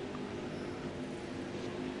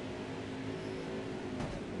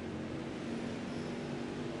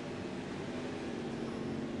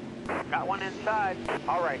 Got one inside.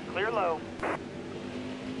 All right, clear low.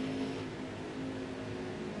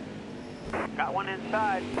 Got one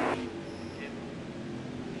inside.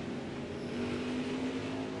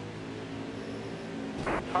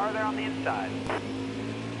 Car there on the inside.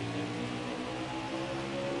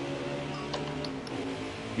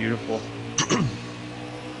 Beautiful.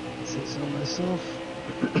 Say so myself.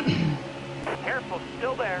 Careful,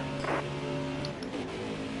 still there.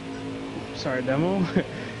 Sorry, demo.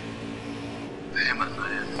 Damn it,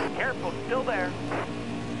 man. Careful, still there.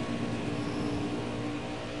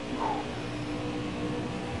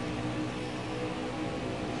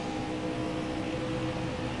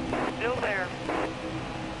 Still there.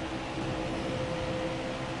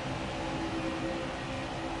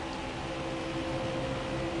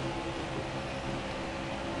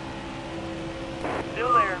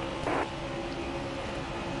 Still there.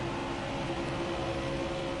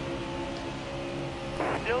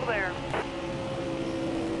 Still there.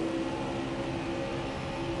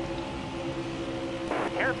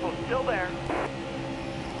 Careful, still there.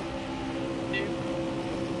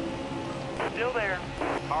 Still there.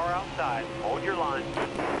 Car outside. Hold your line.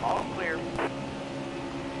 All clear.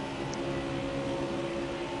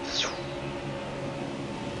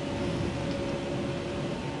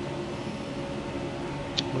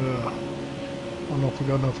 I don't know if we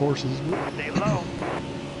got enough horses. But Stay low.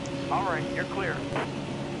 All right, you're clear.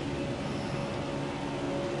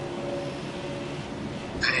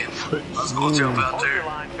 Damn. I was gonna jump out Hold your there.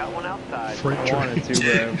 line. Got one outside. freight I train. wanted to,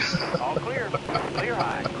 bro. All clear. Clear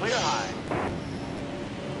high. Clear high.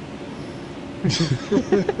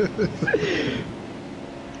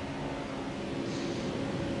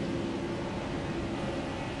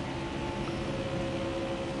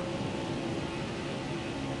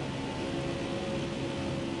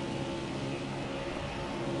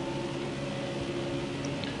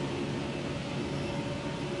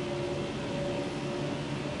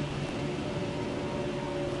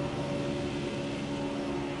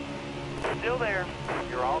 Still there.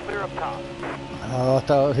 You're all clear up top. Oh, I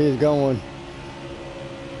thought he was going.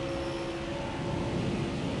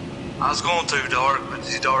 I was going too dark, but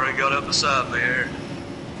he'd already got up beside me here.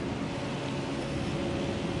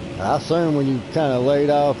 I assume when you kind of laid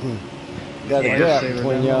off and got a Yeah. gap Saver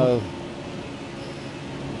between demo. y'all.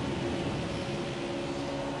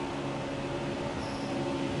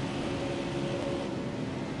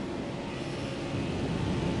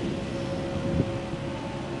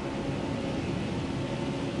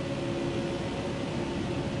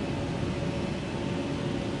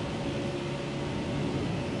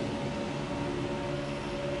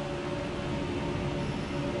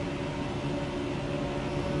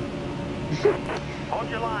 Hold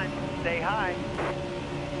your line. Stay high.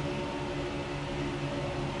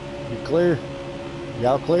 You clear?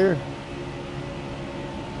 Y'all clear?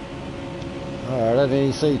 Alright, I didn't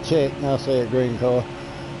even see check. Now I see a green car.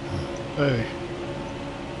 Hey.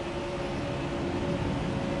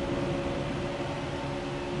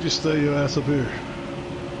 Just stay your ass up here.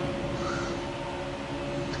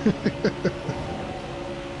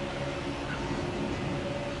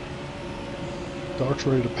 Dark's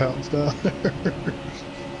ready to pounce down there.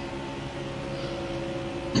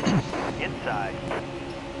 Inside.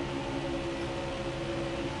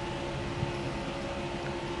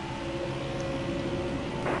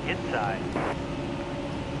 Inside.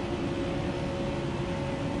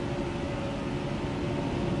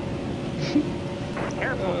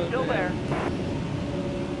 Careful, still there.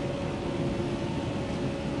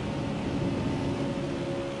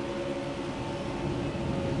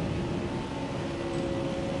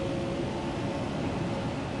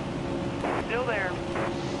 Still there.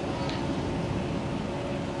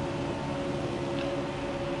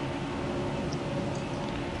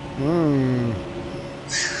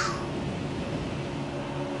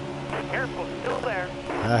 Careful, still there.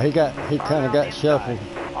 He kind of got Inside. shuffled.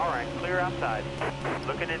 All right, clear outside.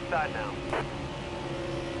 Looking inside now.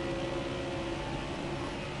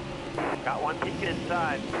 Got one peeking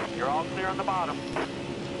inside. You're all clear on the bottom.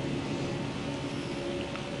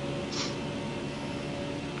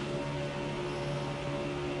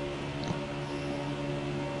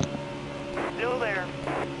 Still there.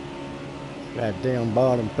 Goddamn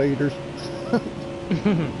bottom feeders.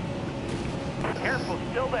 Careful,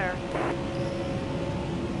 still there.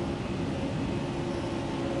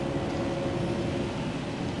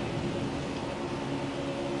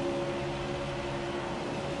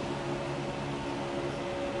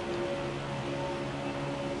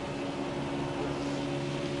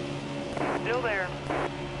 Still there.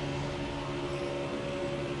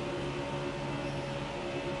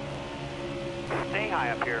 Stay high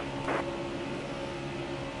up here.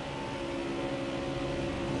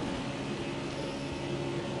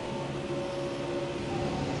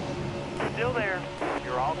 Still there.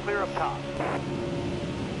 You're all clear up top.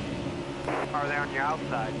 Are they on your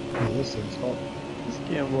outside? Oh, this thing's hot. It's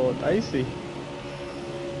getting a little dicey.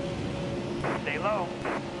 Stay low.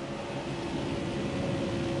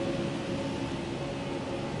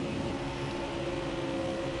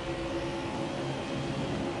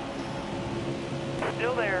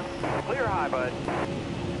 Still there. Clear high, bud.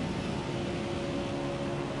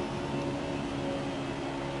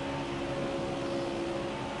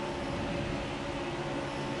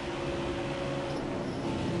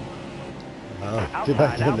 Get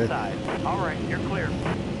back Outside, in there. outside. All right, you're clear.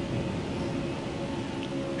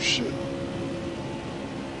 Shit.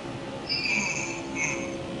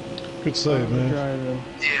 Good save, man. Driving.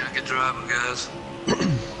 Yeah, good driving, guys.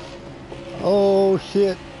 Oh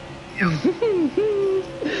shit.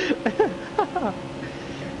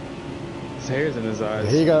 His hair's in his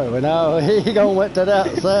eyes. He gonna went to the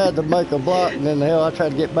outside to make a block, and then hell, I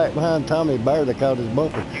tried to get back behind Tommy. Barely caught his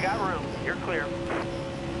bumper. You got room. You're clear.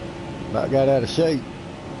 About got out of shape.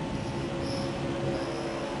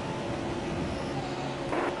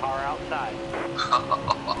 Car outside.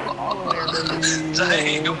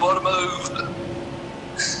 Dang, what a move.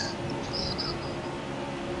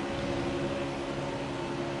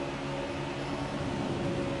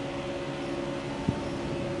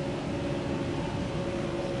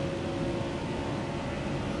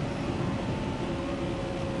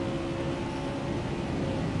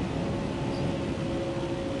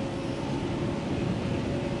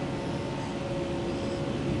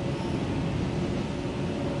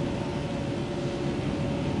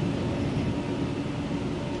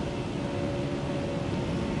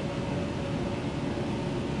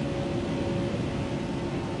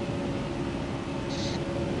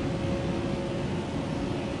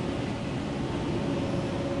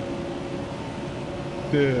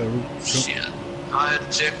 Yeah. Shit. I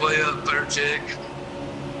had to check way up there, check.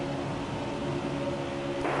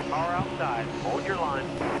 Car outside. Hold your line.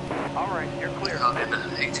 All right, you're clear.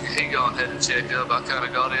 He gone ahead and checked up. I kind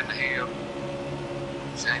of got into him.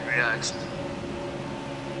 Same reaction.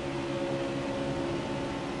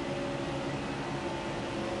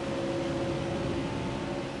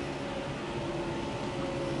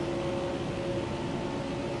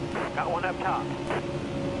 Got one up top.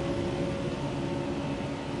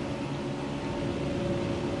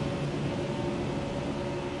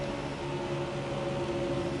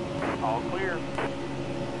 All clear.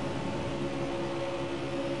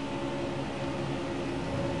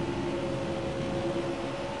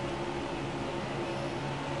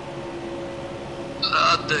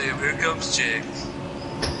 Ah, damn, here comes Chick.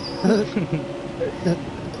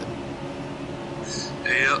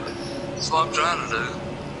 Yep, that's what I'm trying to do.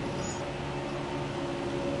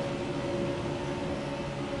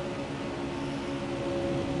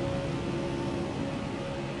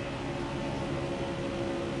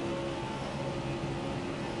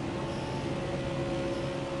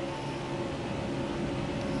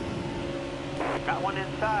 Got one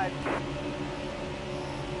inside.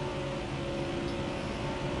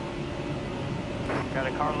 Got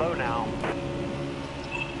a car low now.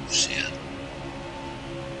 Oh, shit.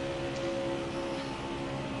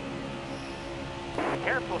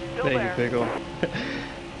 Careful, still Thank there. you, Pickle.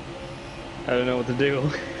 I don't know what to do.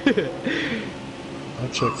 I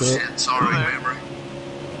checked Oh, up. shit, sorry, memory.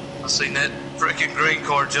 I seen that freaking green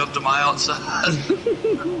car jump to my outside.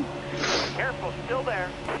 Careful, still there.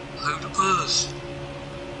 Who the puss?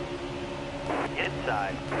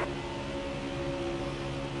 Inside.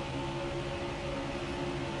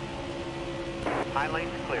 High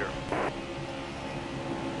lane's clear.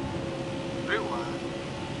 Pretty wide.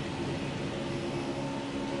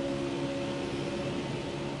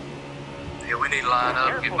 Yeah, we need to line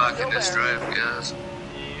up and get Careful, back in still this there. draft, guys.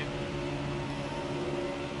 Yeah.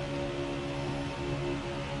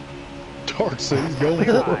 Dark City's going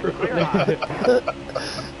Clear high, for it. clear high.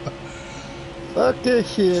 Fuck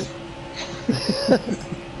this shit.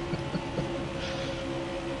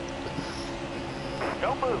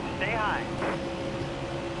 Don't move, stay high.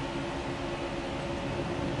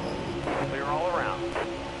 Clear all around.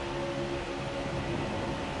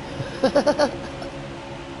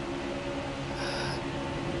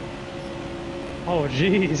 Oh,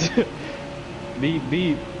 jeez. Beep,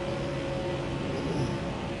 beep.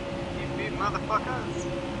 You beat motherfuckers.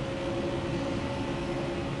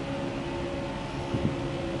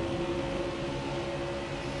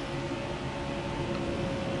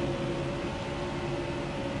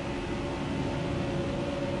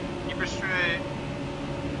 Keep her straight.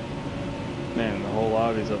 Man, the whole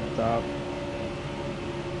lobby's up top.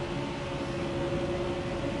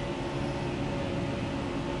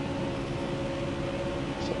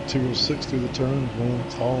 It's like 206 through the turn. One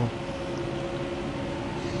falling.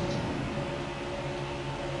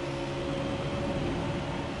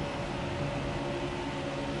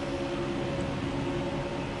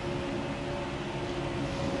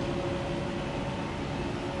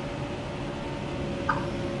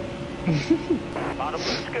 Bottom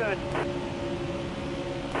looks good.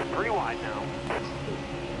 3 wide now.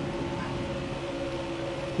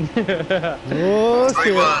 Oh Three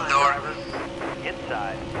shit. wide, Dart.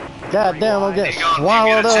 Inside. God damn, I'm You getting gonna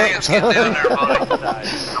swallowed get a chance, get down up. there, buddy. Inside.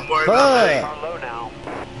 Don't worry about me. Fuck. Car low now.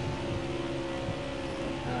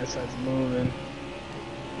 Nice, that's moving.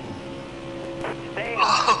 Stay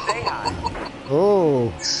high, stay high.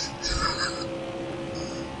 Oh,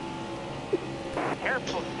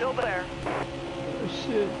 Careful, still there. Oh,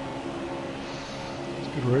 shit. It's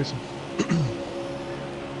good racing.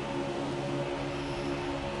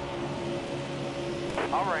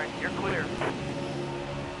 All right, you're clear.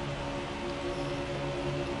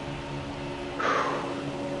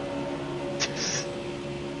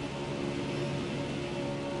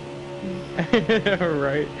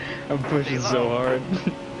 Right. I'm pushing so hard.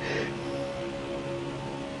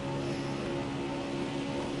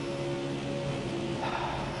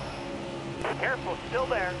 Careful, still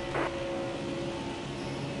there.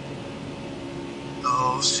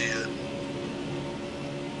 Oh, shit.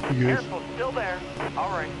 You good? Careful, still there. All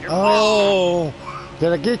right, you're oh.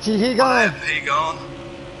 Did I get you? He What gone? happened? He gone?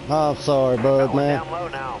 Oh, I'm sorry, clear. bud, Got one man. down low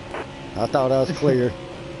now. I thought I was clear.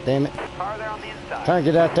 Damn it. Car there on the inside. Trying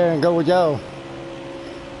to get out there and go with y'all.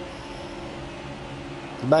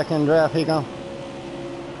 Back in the draft, he gone.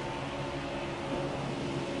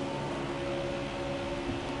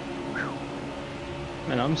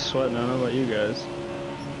 Man, I'm sweating. I don't know about you guys.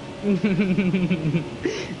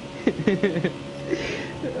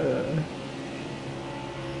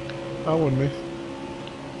 I wouldn't be.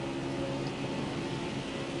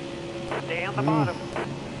 Stay on the bottom.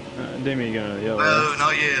 Demi going to the yellow. No,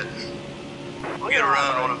 not yet. We'll get a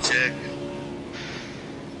run on him, check.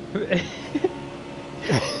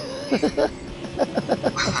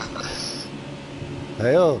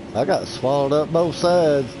 Hell, I got swallowed up both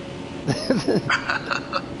sides.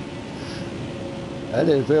 That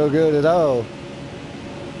didn't feel good at all.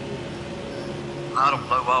 I don't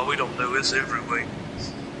know why we don't do this every week.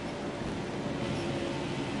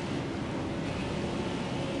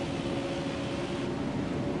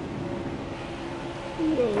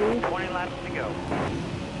 Whoa. 20 laps to go.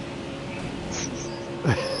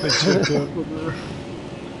 They checked up over there.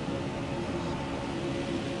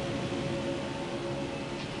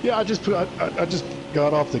 Yeah, I just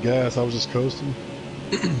got off the gas. I was just coasting.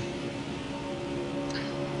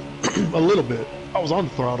 A little bit. I was on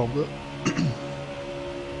the throttle, but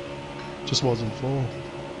just wasn't full.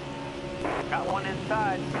 Got one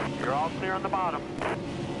inside. You're all clear on the bottom.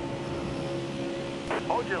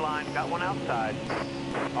 Hold your line. Got one outside.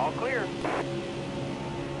 All clear.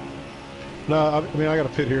 No, I mean I got to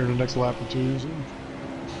pit here in the next lap or two. So.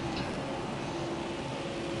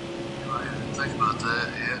 I didn't think about that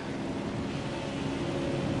yet.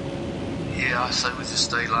 Yeah, I say we just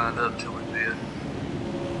stay lined up till we bid.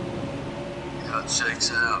 See how it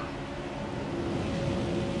shakes out.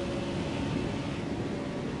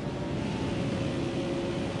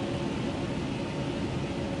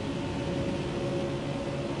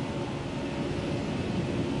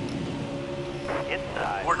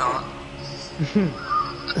 Inside. Or not.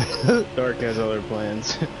 Dark has other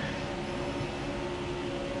plans.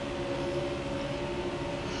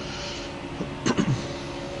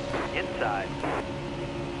 Inside.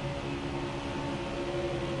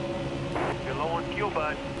 You're low on fuel,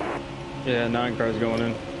 bud. Yeah, 9 cars going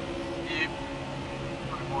in. Yep.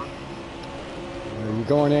 24. Are you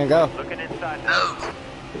going in, go? Looking inside now. No.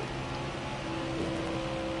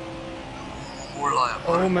 More lap.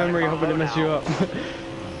 Oh, memory, hoping to mess you up.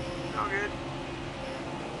 All good.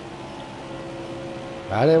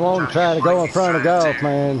 I didn't want to try to go in front of golf,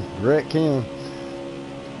 man. Wreck him.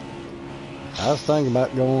 I was thinking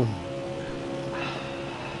about going.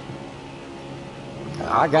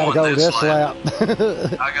 I gotta go this lap.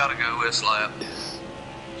 I gotta go this lap.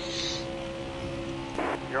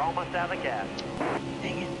 You're almost out of gas.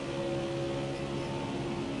 Dang it.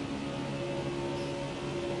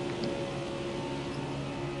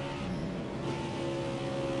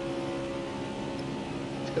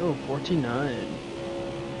 Let's go, 49.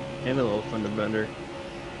 And a little fender bender.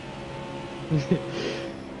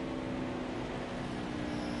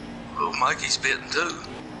 Oh, Mikey's bitten too.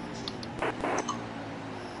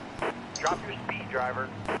 Drop your speed, driver.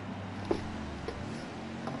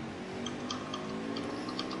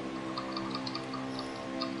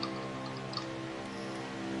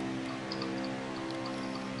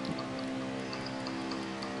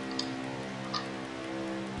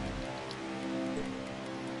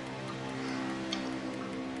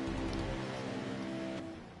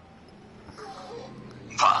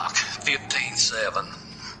 Fuck, 15-7.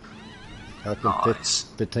 Up in Nice.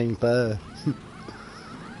 15.5.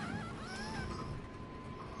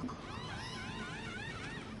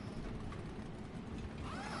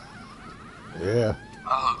 Yeah. I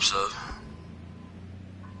hope so.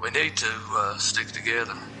 We need to stick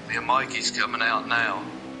together. Me and Mikey's coming out now.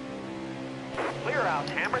 Clear out.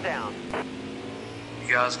 Hammer down.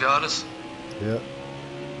 You guys got us? Yep.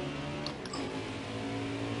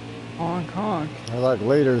 Honk, honk. I like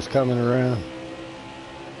leaders coming around.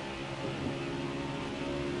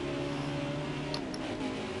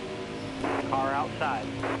 Car outside.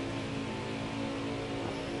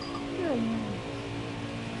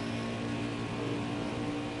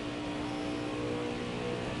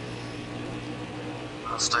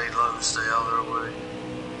 I'll stay low, stay out of their way.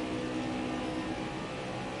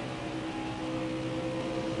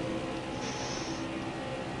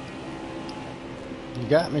 You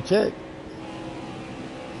got me, Chick.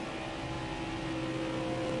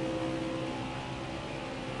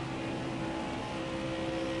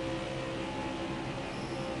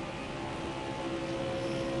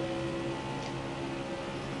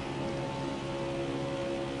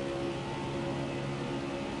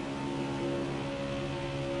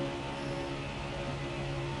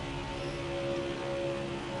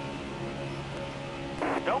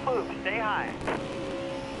 Don't move. Stay high.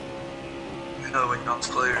 You know when y'all's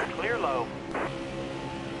clear. Clear low.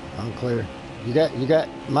 I'm clear. You got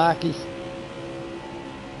Mikey's?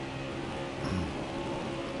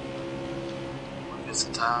 When it's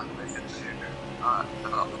time to make it here. Alright,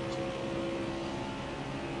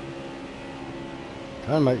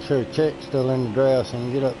 Trying to make sure Chick's still in the draft so I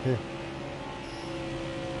can get up here.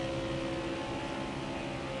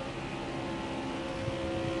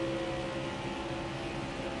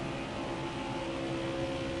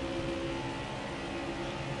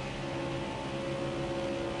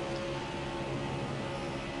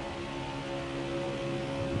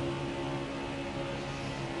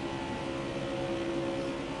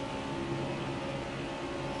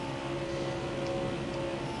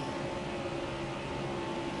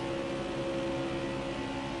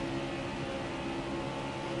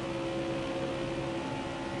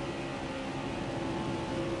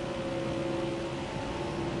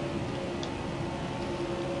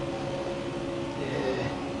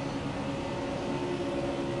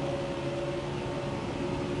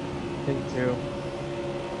 Take two.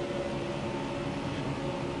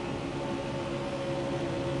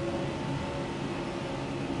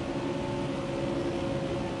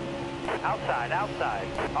 Outside, outside.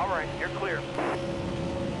 All right, you're clear.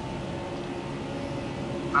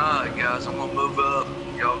 Alright guys, I'm gonna move up.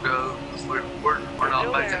 Y'all go. 'Cause we're not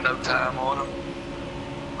Still making there. no time on them.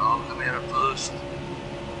 I'll come in and push.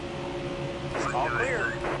 If we All do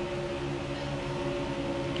clear. anything.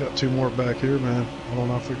 Got two more back here, man. I don't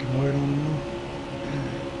know if we can wait on them.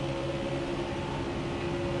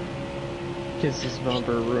 Kiss this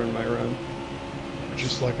bumper ruined my run.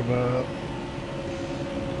 Just like about.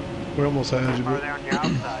 We almost had you, Farther but on your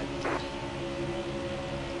outside.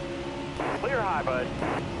 Clear high, bud.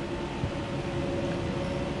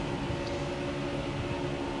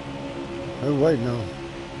 Who waiting on?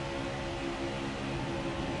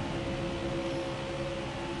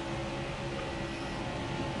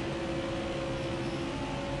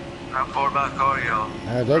 How far back are y'all?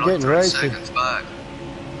 They're We're like getting 3 racy. seconds back.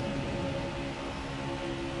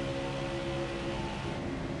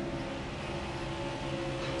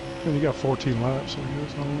 man, you got 14 laps, I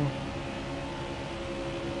guess. I don't know.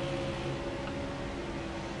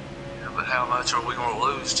 Yeah, but how much are we gonna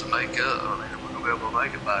lose to make up? I mean, we're gonna be able to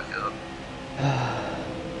make it back up.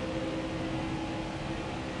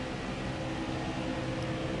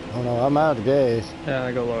 Oh no, I'm out of gas.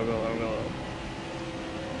 Yeah, go low, go low, go low.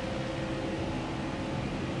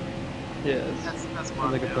 Yeah, That's sounds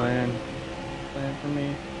what like a I'm plan. Plan for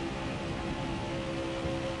me.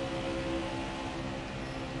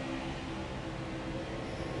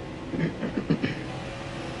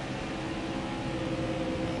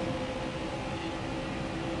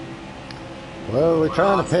 Well, we're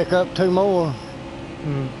trying to pick up two more.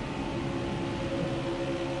 Hmm.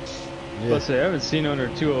 Yeah. Let's say I haven't seen under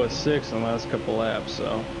 206 in the last couple laps,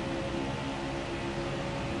 so.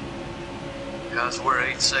 Guys, we're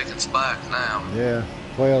 8 seconds back now. Yeah,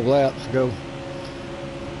 12 laps to go.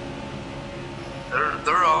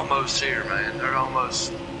 They're almost here, man. They're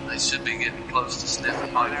almost. They should be getting close to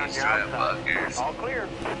sniffing Farther on Mikey's your trap outside. back here. All clear.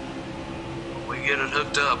 When we get it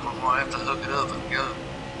hooked up, we're gonna have to hook it up and go.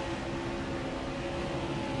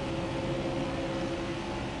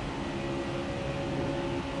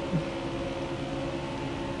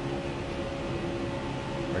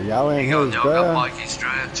 Are y'all in Y'all his got drive? Mikey's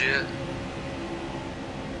draft yet?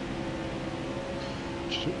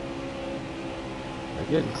 Shit. They're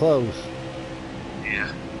getting close.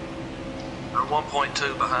 Yeah. They're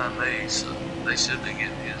 1.2 behind me, so they should be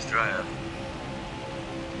getting his draft.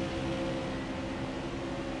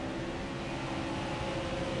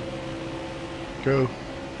 Go.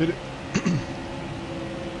 Hit it.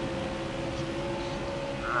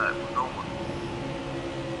 Alright, we're going.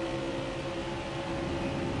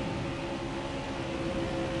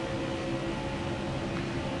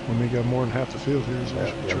 When we got more than half the field here, so we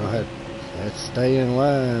should Yeah, try. let's stay in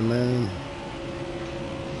line, man.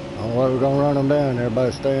 I don't know what we're gonna run them down.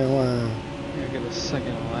 Everybody stay in line. I'm gonna get a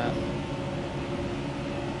second lap.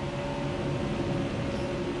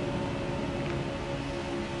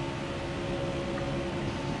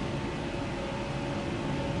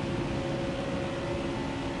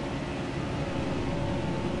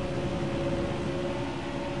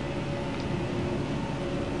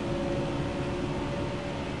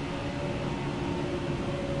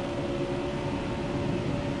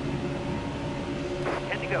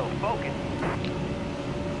 Good to go. Focus.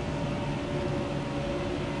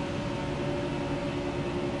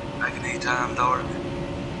 Making any time, Dark?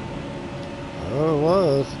 Oh, it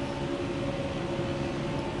was.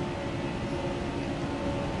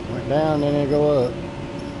 Went down, then it go up.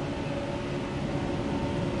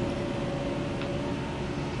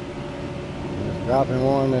 It's dropping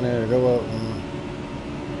one, then it'll go up one.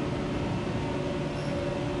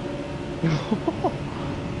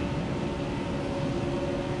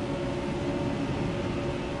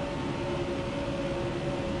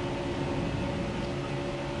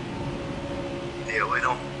 Yeah, we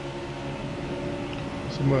don't.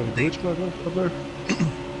 Somebody glitch back up there?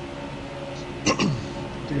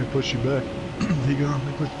 I think I pushed you back. He gone.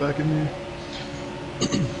 They pushed back in there.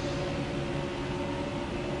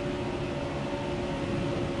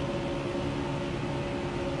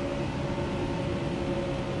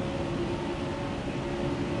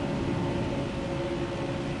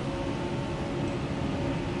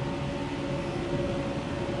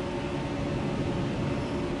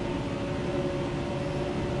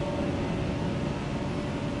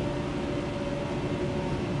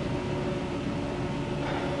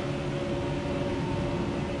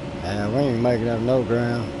 Yeah, we ain't making up no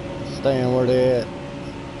ground. Staying where they at.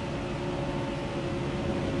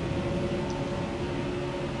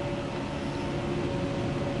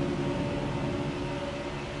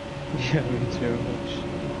 Yeah, me too.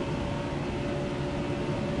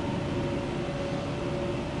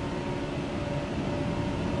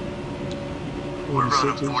 We're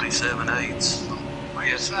running 46s. 47.8s. I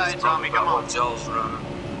guess Side, it's Tommy, probably come about on. what y'all's running.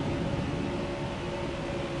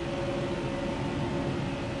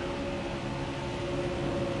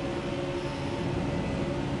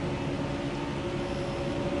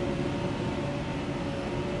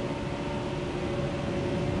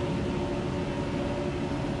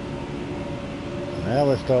 Now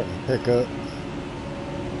we're starting to pick up.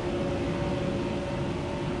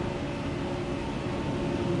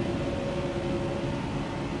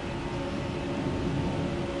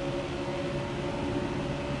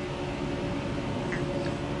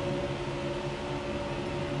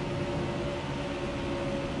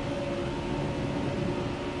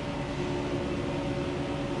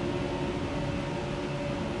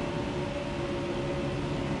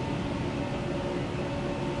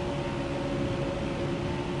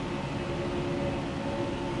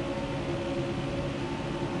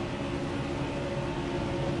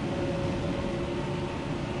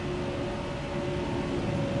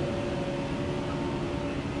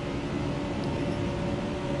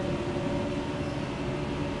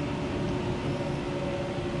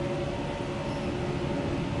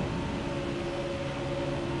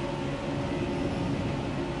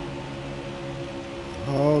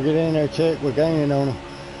 Oh, get in there, check. We're gaining on them.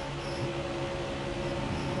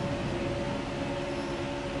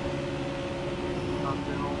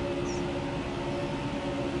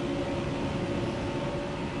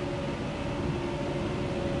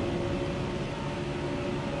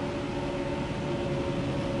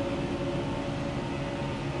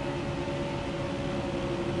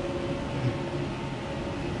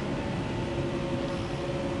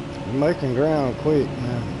 We're making ground quick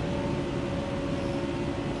now.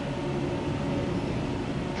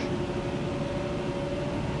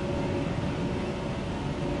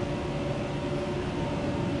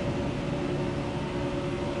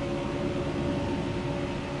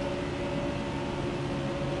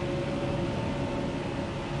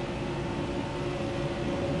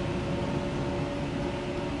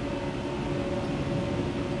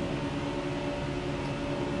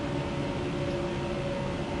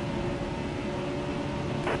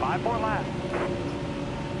 Five more laps.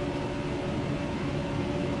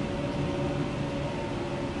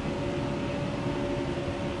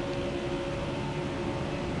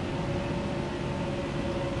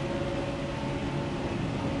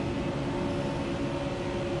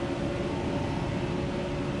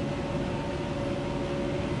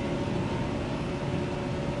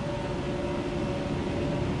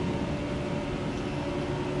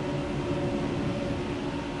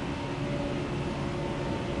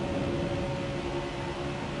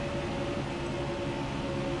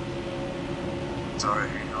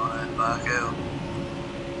 Sorry, you know that back out.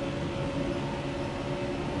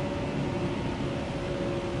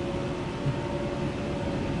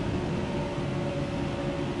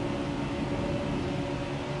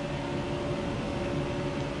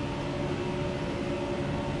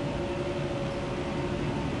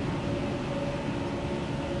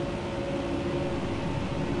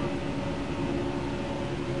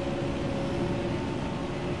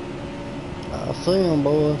 I see them,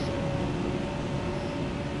 boys.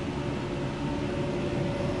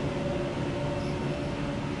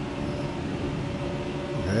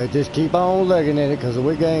 Just keep on looking at it because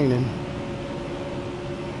we're gaining.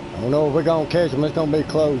 I don't know if we're going to catch them. It's going to be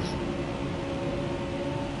close.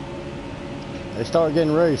 They start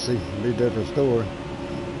getting racy. It'll be a different story.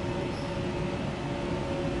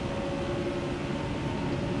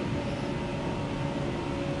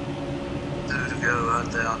 Two to go, I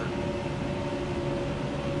doubt it.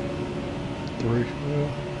 3. Yeah.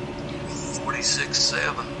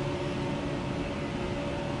 46.7.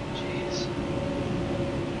 Jeez.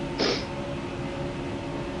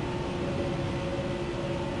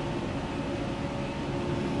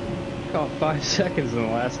 Got 5 seconds in the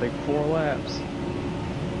last like 4 laps.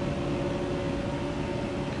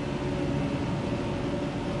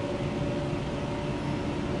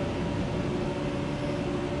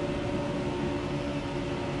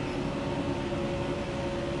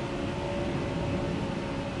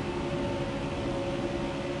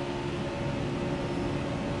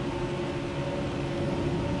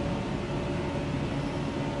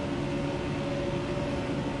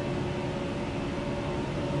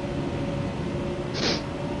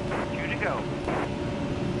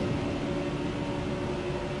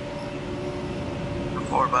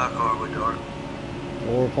 How far back are we, Dart?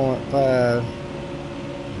 4.5.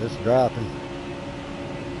 Just dropping.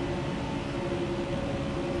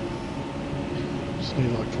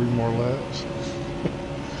 Need like 3 more laps.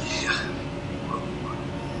 Yeah.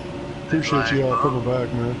 Appreciate you all coming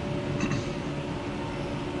back, man.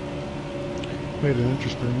 Made it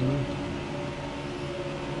interesting, man.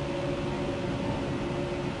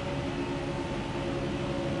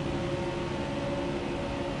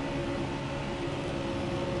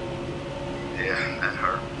 Yeah, that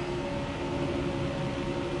hurt.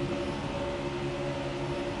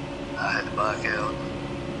 I had to back out.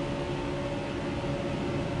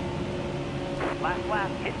 Last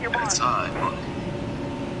lap, hit your mark. That's alright, buddy.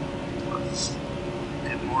 Let's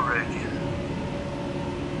get more ready.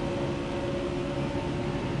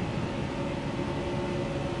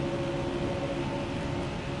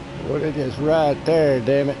 Well, it is right there,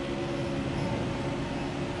 damn it.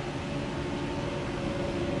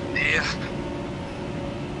 Yeah.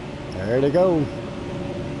 There they go.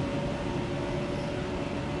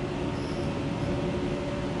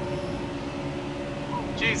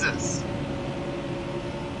 Jesus.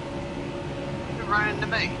 You're running into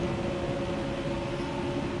me.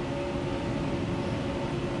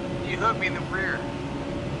 You hooked me in the rear.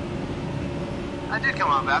 I did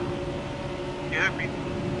come on back. You hooked me.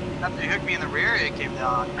 After you hooked me in the rear, it came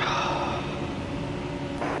down.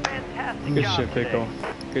 Fantastic Good job shit, today. Pickle.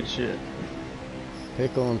 Good shit.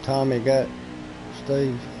 Pickle and Tommy got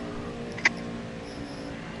Steve.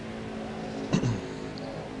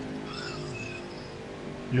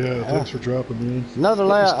 Yeah, thanks for dropping in. Another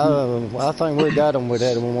lap. I think we got him. We'd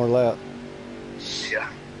had one more lap. Yeah.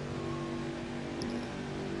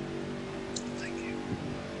 Thank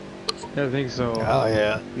you. I think so. Oh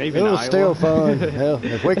yeah. Maybe It in was Iowa. still fun. Hell,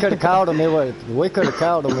 if we could have caught him, it would. If we could have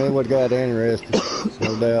caught him, it would have got interested.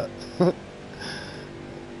 No doubt.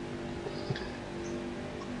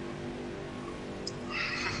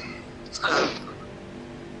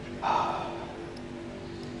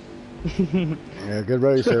 Yeah, good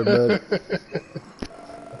race there, bud.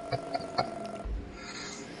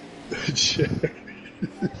 Jack.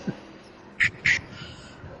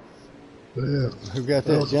 Yeah. Who got That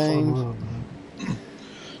that, was a fun James? run,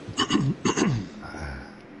 man.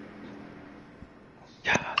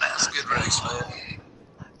 That's a good race, man.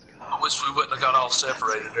 I wish we wouldn't have got all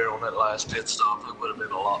separated there on that last pit stop. It would have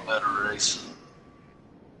been a lot better race.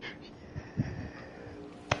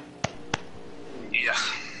 Yeah.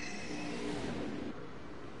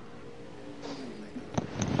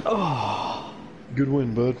 Oh. Good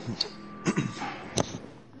win, bud.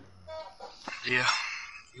 Yeah.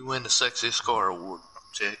 You win the sexiest car award,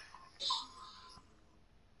 Jake.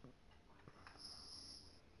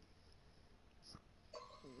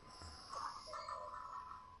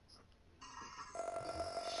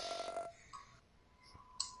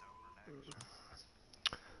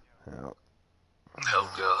 Oh,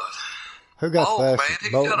 God. Who got Oh, the man, fastest? he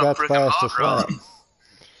Bolt got a got the frickin' fastest hot rod. lap.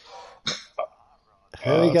 He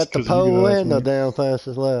It's got the 'cause of you pole guys, and the man. damn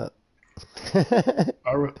fastest lap.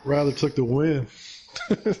 I rather took the win.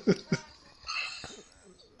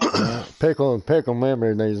 Pickle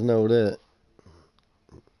memory needs to know that.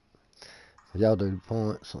 Y'all do the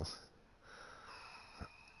points.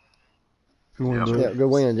 Good win, Yeah. bud. Yeah, good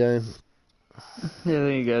win, James. Yeah,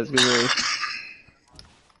 thank you guys. Good race.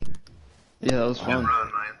 Yeah, that was Good fun. run,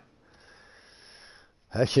 man.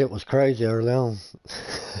 That shit was crazy early on.